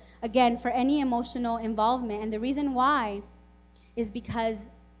Spirit again for any emotional involvement. And the reason why is because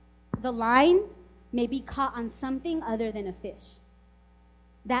the line may be caught on something other than a fish.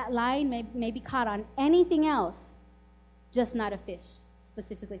 That line may be caught on anything else, just not a fish,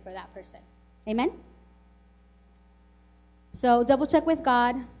 specifically for that person. Amen? So double check with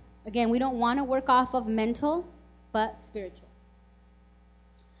God. Again, we don't want to work off of mental, but spiritual.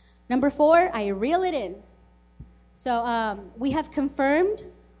 Number 4, I reel it in. So we have confirmed,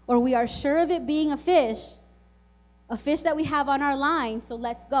 or we are sure of it being a fish that we have on our line, so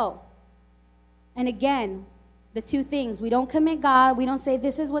let's go. And again, The two things. We don't commit God. We don't say,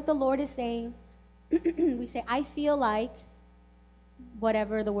 this is what the Lord is saying. We say, I feel like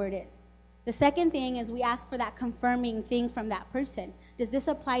whatever the word is. The second thing is we ask for that confirming thing from that person. Does this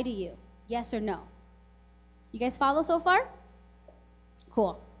apply to you? Yes or no? You guys follow so far?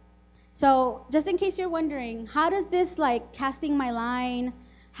 Cool. So just in case you're wondering, how does this like casting my line,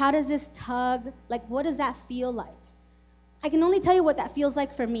 how does this tug, like what does that feel like? I can only tell you what that feels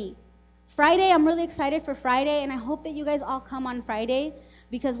like for me. Friday, I'm really excited for Friday, and I hope that you guys all come on Friday,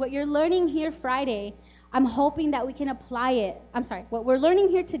 because what you're learning here Friday, I'm hoping that we can apply it. What we're learning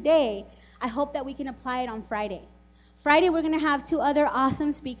here today, I hope that we can apply it on Friday. Friday, we're going to have two other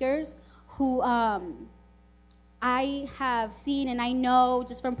awesome speakers who I have seen, and I know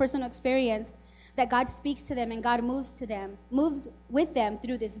just from personal experience that God speaks to them and God moves with them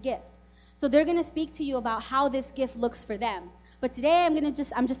through this gift. So they're going to speak to you about how this gift looks for them. But today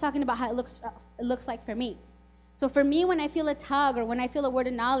I'm just talking about how it looks like for me. So for me, when I feel a tug or when I feel a word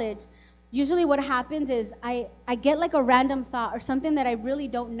of knowledge, usually what happens is I get like a random thought or something that I really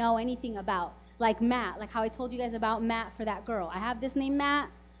don't know anything about, like Matt, like how I told you guys about Matt for that girl. I have this name Matt.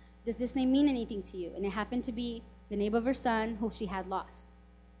 Does this name mean anything to you? And it happened to be the name of her son who she had lost.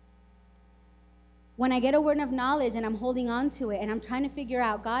 When I get a word of knowledge and I'm holding on to it and I'm trying to figure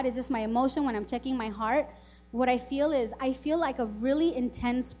out, God, is this my emotion? When I'm checking my heart, what I feel is I feel like a really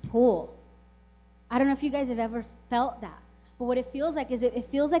intense pull. I don't know if you guys have ever felt that, but what it feels like is it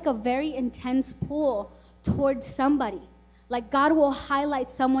feels like a very intense pull towards somebody. Like God will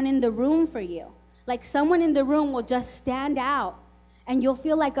highlight someone in the room for you. Like someone in the room will just stand out and you'll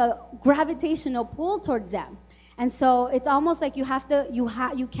feel like a gravitational pull towards them. And so it's almost like you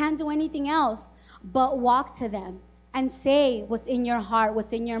can't do anything else but walk to them and say what's in your heart,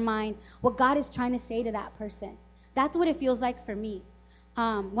 what's in your mind, what God is trying to say to that person. That's what it feels like for me.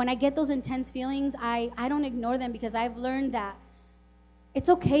 When I get those intense feelings, I don't ignore them, because I've learned that it's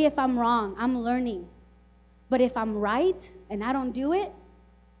okay if I'm wrong. I'm learning. But if I'm right and I don't do it,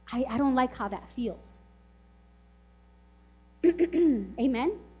 I don't like how that feels.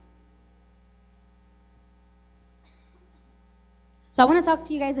 Amen? So I want to talk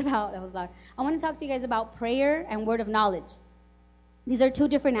to you guys about, that was loud. I want to talk to you guys about prayer and word of knowledge. These are two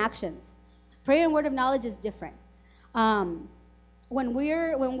different actions. Prayer and word of knowledge is different. When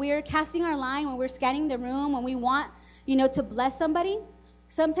we're casting our line, when we're scanning the room, when we want, to bless somebody,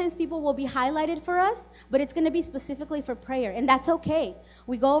 sometimes people will be highlighted for us, but it's going to be specifically for prayer, and that's okay.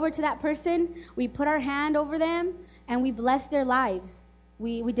 We go over to that person, we put our hand over them, and we bless their lives.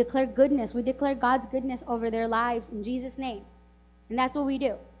 We declare goodness. We declare God's goodness over their lives in Jesus' name. And that's what we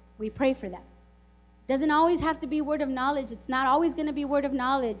do. We pray for them. Doesn't always have to be word of knowledge. It's not always going to be word of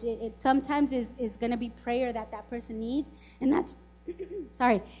knowledge. It sometimes is going to be prayer that person needs, and that's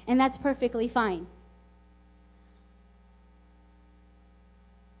and that's perfectly fine.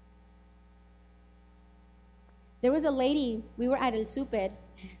 There was a lady, we were at El Super.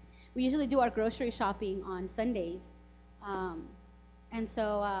 We usually do our grocery shopping on Sundays. And so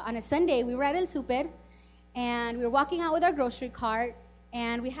on a Sunday, we were at El Super, and we were walking out with our grocery cart,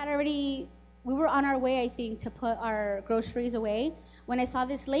 and we were on our way, I think, to put our groceries away, when I saw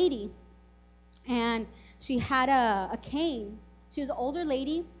this lady, and she had a cane. She was an older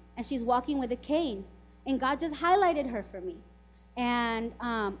lady, and she's walking with a cane, and God just highlighted her for me. And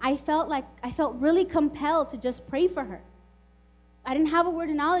I felt really compelled to just pray for her. I didn't have a word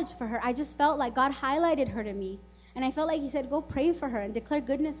of knowledge for her. I just felt like God highlighted her to me, and I felt like he said, go pray for her and declare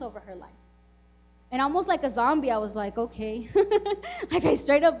goodness over her life. And almost like a zombie, I was like, okay. Like I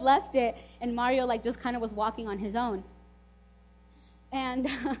straight up left it, and Mario just kind of was walking on his own. And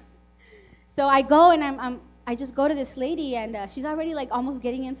so I go, and I just go to this lady, and she's already almost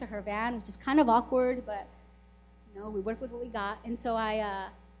getting into her van, which is kind of awkward, but we work with what we got. And so I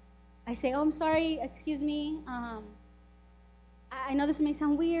say, oh, I'm sorry, excuse me. I know this may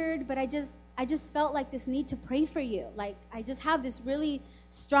sound weird, but I just felt like this need to pray for you. I just have this really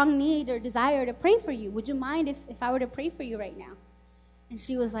strong need or desire to pray for you. Would you mind if I were to pray for you right now? And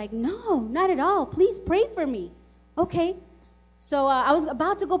she was like, no, not at all. Please pray for me. Okay. So I was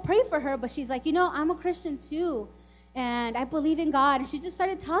about to go pray for her, but she's like, I'm a Christian too, and I believe in God. And she just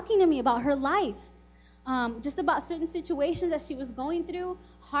started talking to me about her life, just about certain situations that she was going through,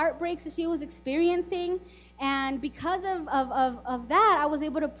 heartbreaks that she was experiencing. And because of that, I was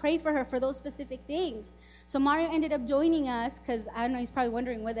able to pray for her for those specific things. So Mario ended up joining us, because I don't know, he's probably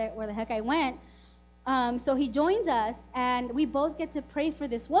wondering where the heck I went. So he joins us, and we both get to pray for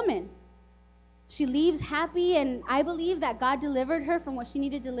this woman. She leaves happy, and I believe that God delivered her from what she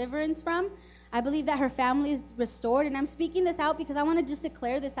needed deliverance from. I believe that her family is restored, and I'm speaking this out because I want to just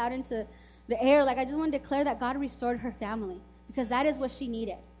declare this out into the air. Like, I just want to declare that God restored her family because that is what she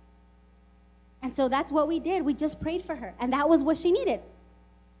needed. And so that's what we did. We just prayed for her, and that was what she needed.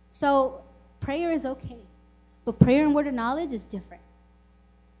 So prayer is okay, but prayer and word of knowledge is different.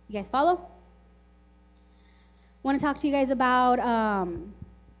 You guys follow? Want to talk to you guys about,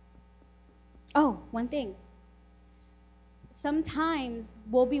 one thing. Sometimes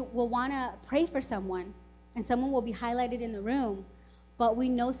we'll want to pray for someone, and someone will be highlighted in the room, but we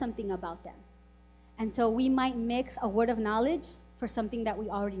know something about them. And so we might mix a word of knowledge for something that we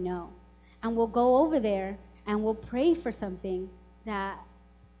already know. And we'll go over there and we'll pray for something that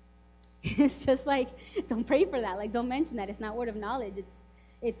it's just like, don't pray for that. Like, don't mention that. It's not word of knowledge.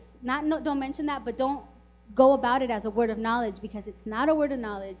 It's not, no, don't mention that, but don't go about it as a word of knowledge because it's not a word of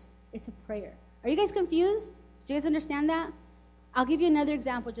knowledge. It's a prayer. Are you guys confused? Do you guys understand that? I'll give you another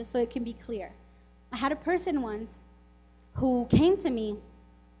example just so it can be clear. I had a person once who came to me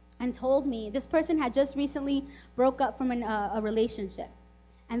and told me, this person had just recently broke up from a relationship.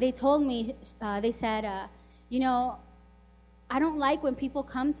 And they told me, they said, I don't like when people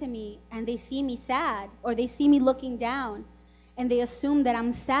come to me and they see me sad or they see me looking down and they assume that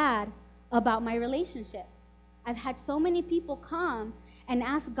I'm sad about my relationship. I've had so many people come and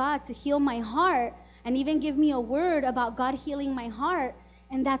ask God to heal my heart and even give me a word about God healing my heart,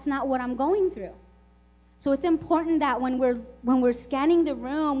 and that's not what I'm going through. So it's important that when we're scanning the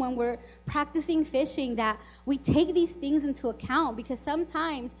room, when we're practicing fishing, that we take these things into account, because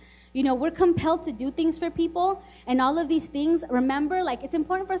sometimes, we're compelled to do things for people, and all of these things, remember, like, it's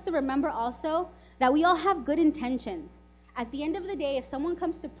important for us to remember also that we all have good intentions. At the end of the day, if someone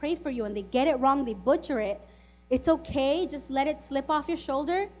comes to pray for you and they get it wrong, they butcher it, it's okay, just let it slip off your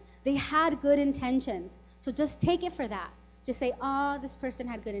shoulder. They had good intentions. So just take it for that. Just say, this person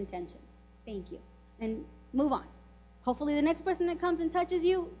had good intentions. Thank you. And move on. Hopefully the next person that comes and touches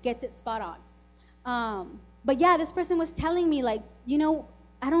you gets it spot on. But yeah, this person was telling me, like,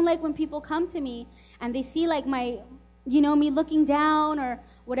 I don't like when people come to me and they see like my, me looking down or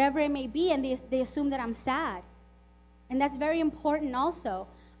whatever it may be, and they assume that I'm sad. And that's very important also,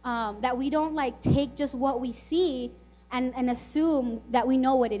 that we don't like take just what we see and assume that we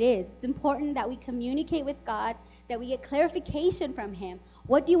know what it is. It's important that we communicate with God, that we get clarification from Him.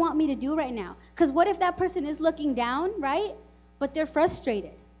 What do you want me to do right now? Because what if that person is looking down, right? But they're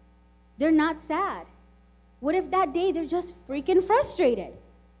frustrated. They're not sad. What if that day they're just freaking frustrated?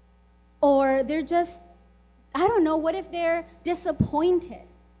 Or they're just, I don't know, what if they're disappointed?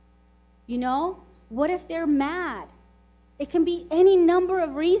 What if they're mad? It can be any number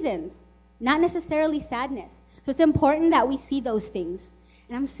of reasons, not necessarily sadness. So it's important that we see those things.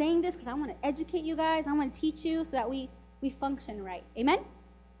 And I'm saying this because I want to educate you guys. I want to teach you so that we function right. Amen?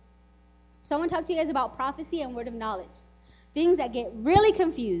 So I want to talk to you guys about prophecy and word of knowledge. Things that get really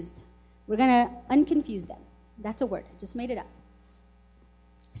confused. We're going to unconfuse them. That's a word. I just made it up.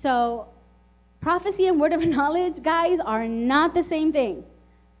 So prophecy and word of knowledge, guys, are not the same thing.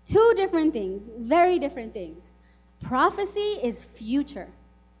 Two different things. Very different things. Prophecy is future.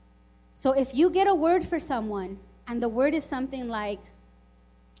 So if you get a word for someone, and the word is something like,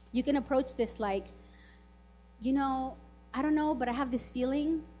 you can approach this like, I don't know, but I have this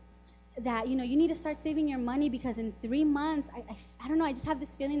feeling that, you need to start saving your money because in 3 months, I don't know, I just have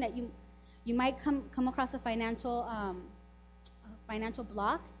this feeling that you might come across a financial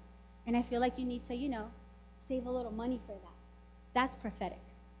block, and I feel like you need to, save a little money for that. That's prophetic.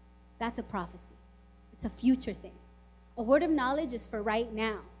 That's a prophecy. It's a future thing. A word of knowledge is for right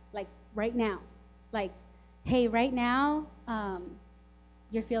now. Like, right now. Like, hey, right now,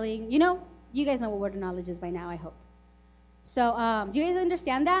 you're feeling, you guys know what word of knowledge is by now, I hope. So, do you guys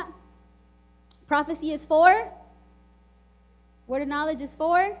understand that? Prophecy is for? Word of knowledge is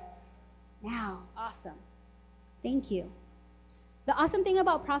for? Now. Awesome. Thank you. The awesome thing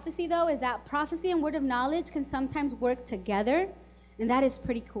about prophecy, though, is that prophecy and word of knowledge can sometimes work together, and that is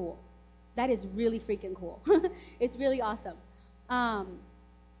pretty cool. That is really freaking cool. It's really awesome.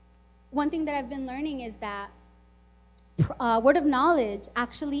 One thing that I've been learning is that word of knowledge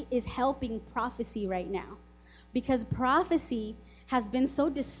actually is helping prophecy right now, because prophecy has been so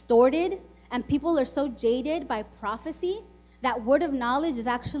distorted and people are so jaded by prophecy that word of knowledge is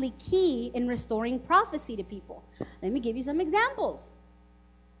actually key in restoring prophecy to people. Let me give you some examples.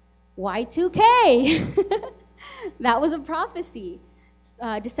 Y2K, that was a prophecy.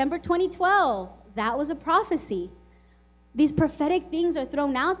 December 2012, that was a prophecy. These prophetic things are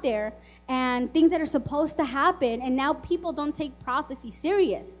thrown out there and things that are supposed to happen, and now people don't take prophecy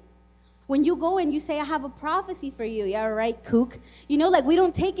serious. When you go and you say, I have a prophecy for you, yeah, right, kook. We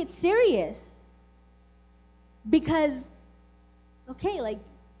don't take it serious. Because, okay,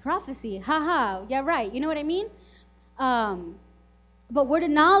 prophecy, haha, yeah, right. You know what I mean? But word of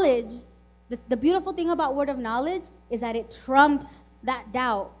knowledge, the beautiful thing about word of knowledge is that it trumps that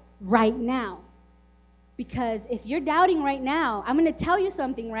doubt right now. Because if you're doubting right now, I'm going to tell you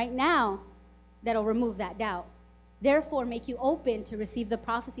something right now that'll remove that doubt. Therefore, make you open to receive the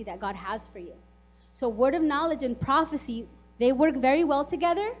prophecy that God has for you. So word of knowledge and prophecy, they work very well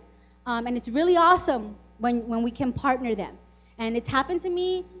together. And it's really awesome when we can partner them. And it's happened to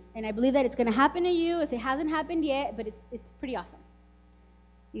me, and I believe that it's going to happen to you if it hasn't happened yet, but it's pretty awesome.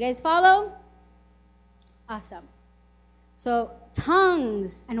 You guys follow? Awesome. So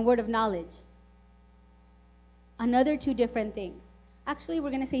tongues and word of knowledge. Another 2 different things. Actually, we're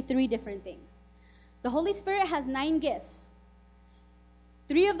going to say 3 different things. The Holy Spirit has 9 gifts.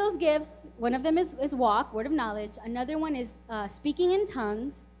 3 of those gifts, one of them is WOK, word of knowledge. Another one is speaking in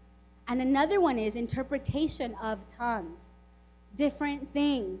tongues. And another one is interpretation of tongues. Different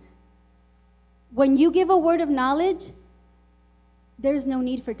things. When you give a word of knowledge, there's no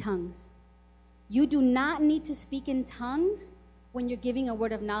need for tongues. You do not need to speak in tongues when you're giving a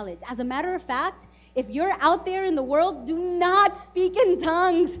word of knowledge. As a matter of fact, if you're out there in the world, do not speak in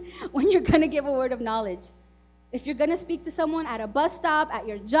tongues when you're going to give a word of knowledge. If you're going to speak to someone at a bus stop, at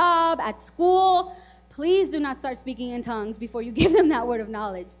your job, at school, please do not start speaking in tongues before you give them that word of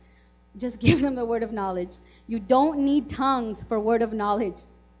knowledge. Just give them the word of knowledge. You don't need tongues for word of knowledge.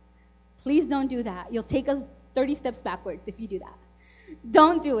 Please don't do that. You'll take us 30 steps backwards if you do that.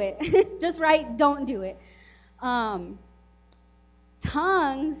 Don't do it. Just right, don't do it.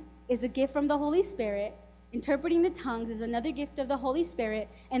 Tongues is a gift from the Holy Spirit. Interpreting the tongues is another gift of the Holy Spirit,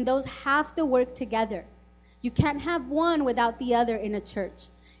 and those have to work together. You can't have one without the other in a church.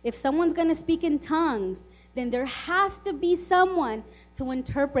 If someone's going to speak in tongues, then there has to be someone to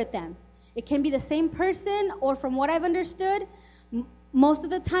interpret them. It can be the same person, or from what I've understood, most of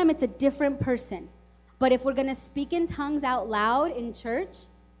the time it's a different person. But if we're going to speak in tongues out loud in church,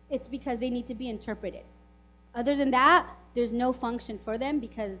 it's because they need to be interpreted. Other than that, there's no function for them,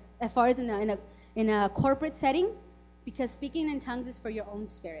 because as far as in a corporate setting, because speaking in tongues is for your own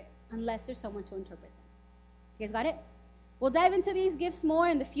spirit, unless there's someone to interpret them. You guys got it? We'll dive into these gifts more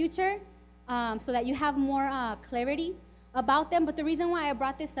in the future so that you have more clarity about them. But the reason why I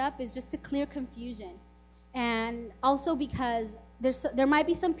brought this up is just to clear confusion. And also because there might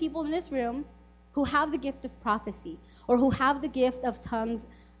be some people in this room who have the gift of prophecy, or who have the gift of tongues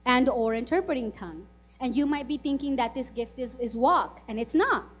and or interpreting tongues. And you might be thinking that this gift is WOK, and it's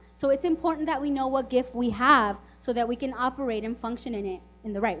not. So it's important that we know what gift we have so that we can operate and function in it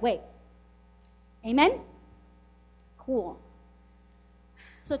in the right way. Amen? Cool.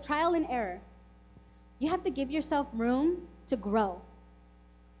 So trial and error. You have to give yourself room to grow.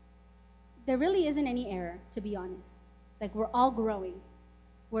 There really isn't any error, to be honest. Like, we're all growing.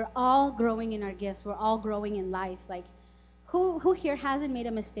 We're all growing in our gifts. We're all growing in life. Like, who here hasn't made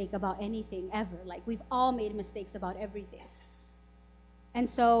a mistake about anything ever? Like, we've all made mistakes about everything. And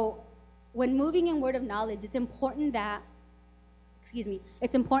so when moving in word of knowledge, it's important that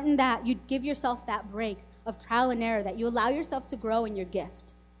you give yourself that break of trial and error, that you allow yourself to grow in your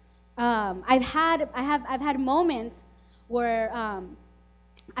gift. I've had moments where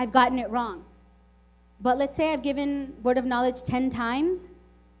I've gotten it wrong. But let's say I've given word of knowledge 10 times,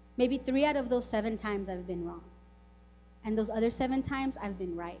 maybe 3 out of those 7 times I've been wrong. And those other 7 times I've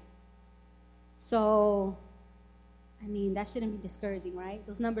been right. So, I mean, that shouldn't be discouraging, right?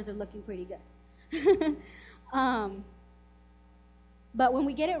 Those numbers are looking pretty good. But when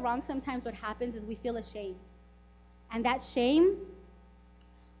we get it wrong, sometimes what happens is we feel ashamed. And that shame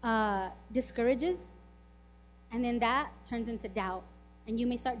discourages, and then that turns into doubt. And you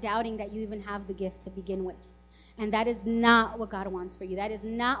may start doubting that you even have the gift to begin with. And that is not what God wants for you. That is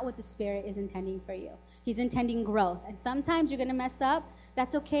not what the Spirit is intending for you. He's intending growth. And sometimes you're going to mess up.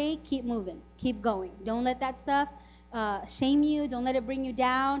 That's okay. Keep moving. Keep going. Don't let that stuff shame you. Don't let it bring you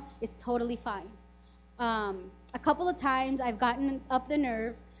down. It's totally fine. A couple of times I've gotten up the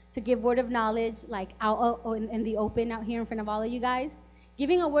nerve to give word of knowledge, like out in the open out here in front of all of you guys.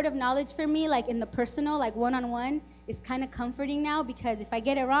 Giving a word of knowledge for me, like in the personal, like one-on-one, is kind of comforting now, because if I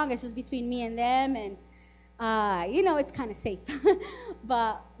get it wrong, it's just between me and them, and it's kind of safe.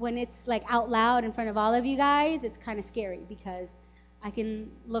 But when it's like out loud in front of all of you guys, it's kind of scary, because I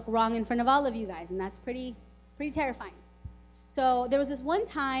can look wrong in front of all of you guys, and it's pretty terrifying. So there was this one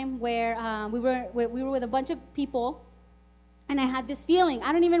time where we were with a bunch of people, and I had this feeling.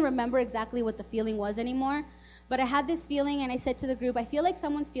 I don't even remember exactly what the feeling was anymore, but I had this feeling, and I said to the group, I feel like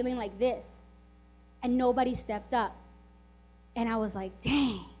someone's feeling like this, and nobody stepped up. And I was like,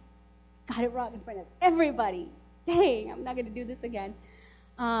 dang, got it wrong in front of everybody. Dang, I'm not going to do this again.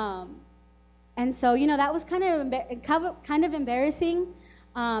 And so, that was kind of embarrassing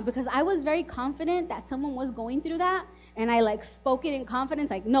because I was very confident that someone was going through that. And I spoke it in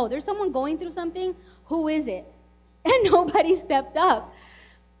confidence, no, there's someone going through something. Who is it? And nobody stepped up.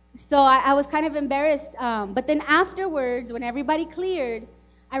 So I was kind of embarrassed. But then afterwards, when everybody cleared,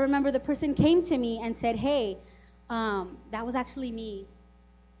 I remember the person came to me and said, hey, that was actually me.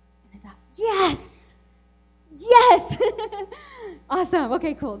 And I thought, yes, awesome.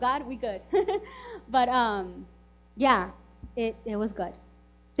 Okay, cool. God, we good. But yeah, it was good.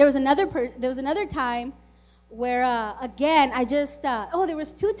 There was another time where again I just there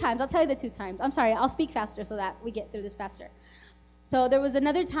was 2 times. I'll tell you the 2 times. I'm sorry. I'll speak faster so that we get through this faster. So there was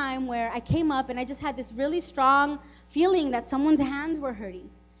another time where I came up and I just had this really strong feeling that someone's hands were hurting.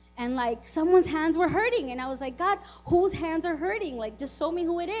 And someone's hands were hurting. And I was like, God, whose hands are hurting? Just show me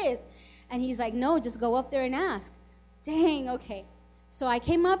who it is. And he's like, no, just go up there and ask. Dang, okay. So I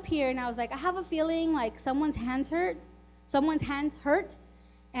came up here and I was like, I have a feeling someone's hands hurt.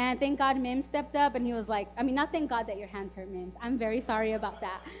 And thank God Mims stepped up and he was like, not thank God that your hands hurt, Mims. I'm very sorry about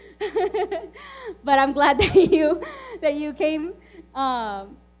that. But I'm glad that you came.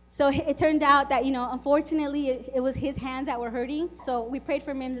 So it turned out that, unfortunately, it was his hands that were hurting. So we prayed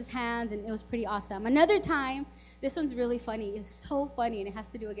for Mims' hands, and it was pretty awesome. Another time, this one's really funny. It's so funny, and it has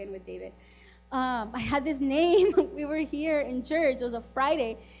to do again with David. I had this name. We were here in church. It was a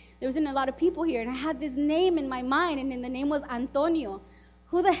Friday. There wasn't a lot of people here, and I had this name in my mind, and then the name was Antonio.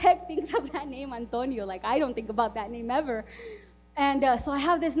 Who the heck thinks of that name, Antonio? I don't think about that name ever. And so I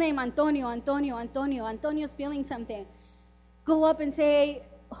have this name, Antonio. Antonio's feeling something. Go up and say,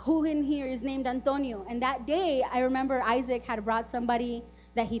 who in here is named Antonio? And that day, I remember Isaac had brought somebody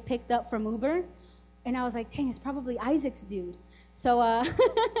that he picked up from Uber. And I was like, dang, it's probably Isaac's dude. So I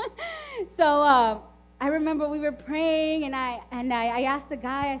remember we were praying, and I asked the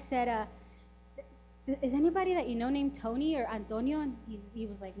guy, I said, is anybody that you know named Tony or Antonio? And he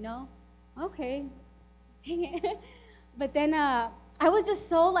was like, no. Okay, dang it. But then I was just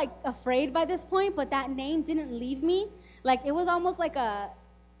so afraid by this point, but that name didn't leave me. It was almost like I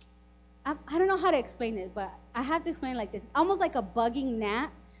don't know how to explain it, but I have to explain it like this. It's almost like a bugging gnat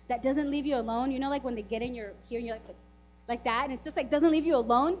that doesn't leave you alone. When they get in your ear and you're like that, and it's just doesn't leave you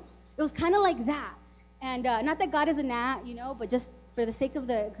alone. It was kind of like that. And not that God is a gnat, but just for the sake of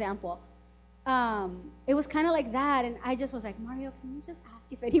the example. It was kind of like that, and I just was like, Mario, can you just ask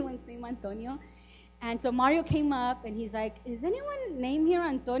if anyone's named Antonio? And so Mario came up, and he's like, is anyone named here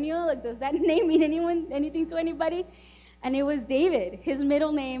Antonio? Does that name mean anything to anybody? And it was David. His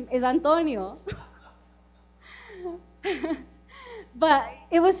middle name is Antonio. But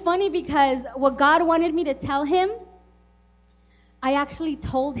it was funny because what God wanted me to tell him, I actually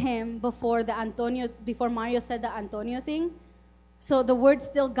told him before Mario said the Antonio thing. So the word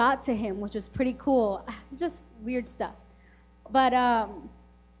still got to him, which was pretty cool. It's just weird stuff. But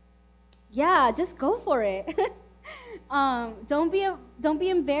yeah, just go for it. Don't be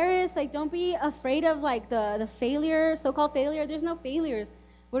embarrassed. Don't be afraid of the failure, so-called failure. There's no failures.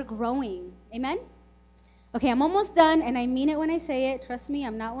 We're growing. Amen? Okay, I'm almost done, and I mean it when I say it. Trust me,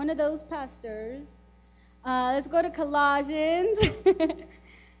 I'm not one of those pastors. Let's go to Colossians.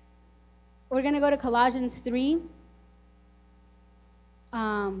 We're going to go to Colossians 3,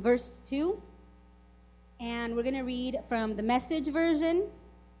 verse 2. And we're going to read from the Message version.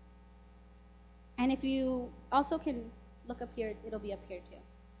 And if you also can look up here, it'll be up here too.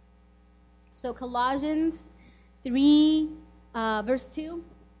 So Colossians 3, verse 2,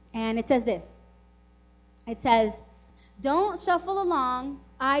 and it says this. It says, don't shuffle along,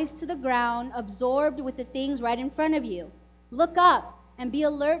 eyes to the ground, absorbed with the things right in front of you. Look up and be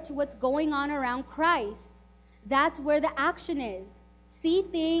alert to what's going on around Christ. That's where the action is. See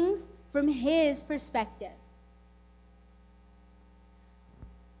things from his perspective.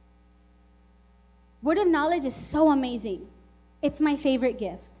 Word of knowledge is so amazing. It's my favorite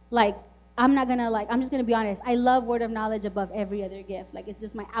gift. I'm just gonna be honest. I love word of knowledge above every other gift. It's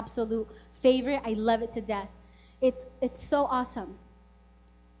just my absolute favorite. I love it to death. It's so awesome.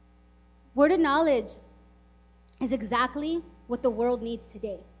 Word of knowledge is exactly what the world needs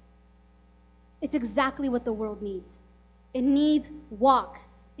today. It's exactly what the world needs. It needs WOK.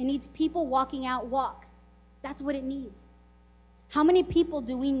 It needs people walking out WOK. That's what it needs. How many people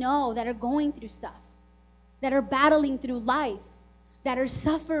do we know that are going through stuff, that are battling through life, that are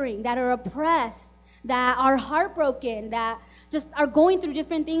suffering, that are oppressed, that are heartbroken, that just are going through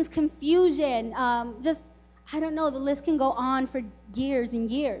different things, confusion, I don't know, the list can go on for years and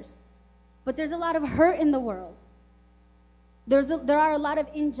years. But there's a lot of hurt in the world. There are a lot of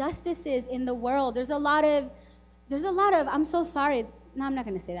injustices in the world. There's a lot of, I'm so sorry, no, I'm not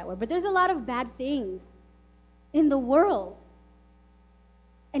going to say that word, but there's a lot of bad things in the world.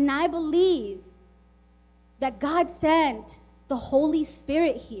 And I believe that God sent the Holy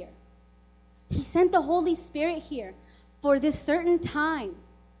Spirit here. He sent the Holy Spirit here for this certain time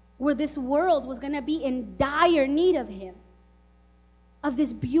where this world was going to be in dire need of him, of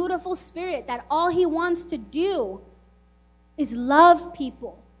this beautiful Spirit that all he wants to do is love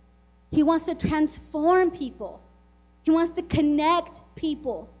people. He wants to transform people. He wants to connect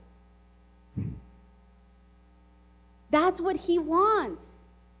people. That's what he wants.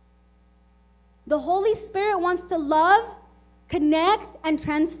 The Holy Spirit wants to love, connect, and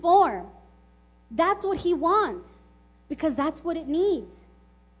transform. That's what he wants, because that's what it needs.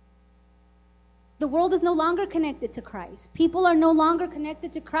 The world is no longer connected to Christ. People are no longer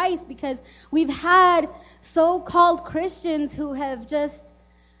connected to Christ because we've had so-called Christians who have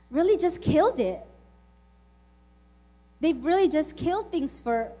really just killed it. They've really just killed things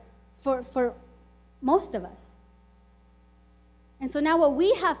for most of us. And so now what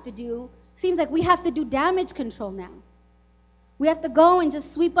we have to do, seems like we have to do damage control now. We have to go and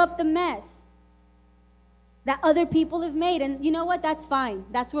just sweep up the mess that other people have made. And you know what? That's fine.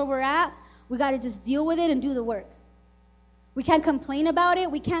 That's where we're at. We got to just deal with it and do the work. We can't complain about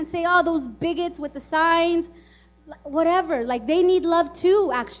it. We can't say, oh, those bigots with the signs, whatever. Like, they need love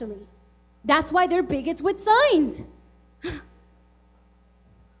too, actually. That's why they're bigots with signs.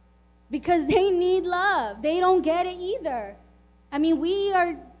 Because they need love. They don't get it either. I mean, we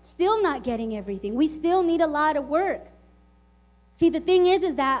are still not getting everything. We still need a lot of work. See, the thing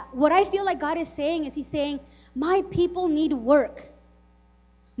is that what I feel like God is saying is he's saying, my people need work.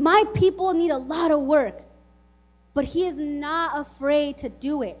 My people need a lot of work. But he is not afraid to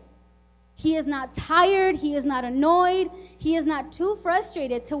do it. He is not tired. He is not annoyed. He is not too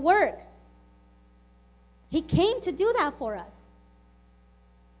frustrated to work. He came to do that for us.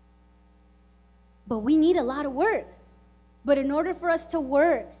 But we need a lot of work. But in order for us to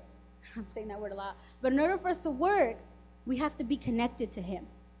work, I'm saying that word a lot, but in order for us to work, we have to be connected to him.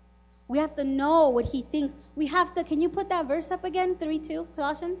 We have to know what he thinks. We have to, can you put that verse up again, 3:2,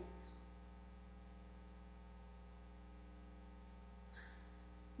 Colossians?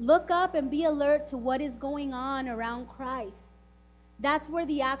 Look up and be alert to what is going on around Christ. That's where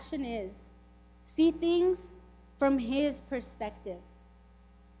the action is. See things from his perspective.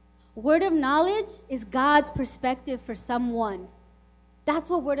 Word of knowledge is God's perspective for someone. That's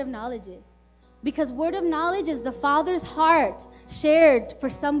what word of knowledge is. Because word of knowledge is the Father's heart shared for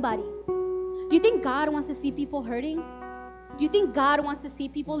somebody. Do you think God wants to see people hurting? Do you think God wants to see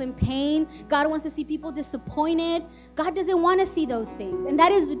people in pain? God wants to see people disappointed? God doesn't want to see those things. And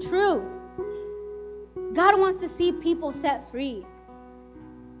that is the truth. God wants to see people set free.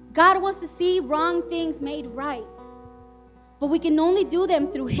 God wants to see wrong things made right. But we can only do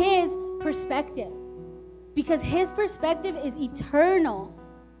them through his perspective. Because his perspective is eternal.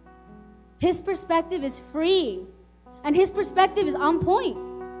 His perspective is free. And his perspective is on point.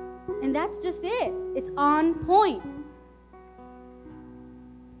 And that's just it. It's on point.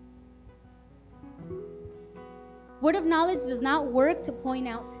 Word of knowledge does not work to point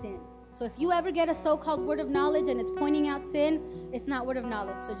out sin. So if you ever get a so-called word of knowledge and it's pointing out sin, it's not word of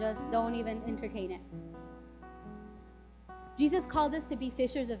knowledge. So just don't even entertain it. Jesus called us to be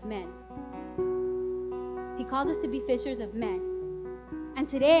fishers of men. He called us to be fishers of men. And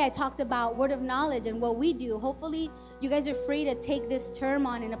today I talked about word of knowledge and what we do. Hopefully you guys are free to take this term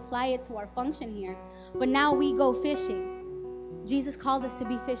on and apply it to our function here. But now we go fishing. Jesus called us to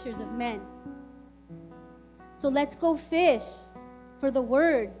be fishers of men. So let's go fish for the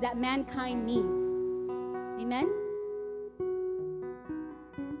words that mankind needs. Amen?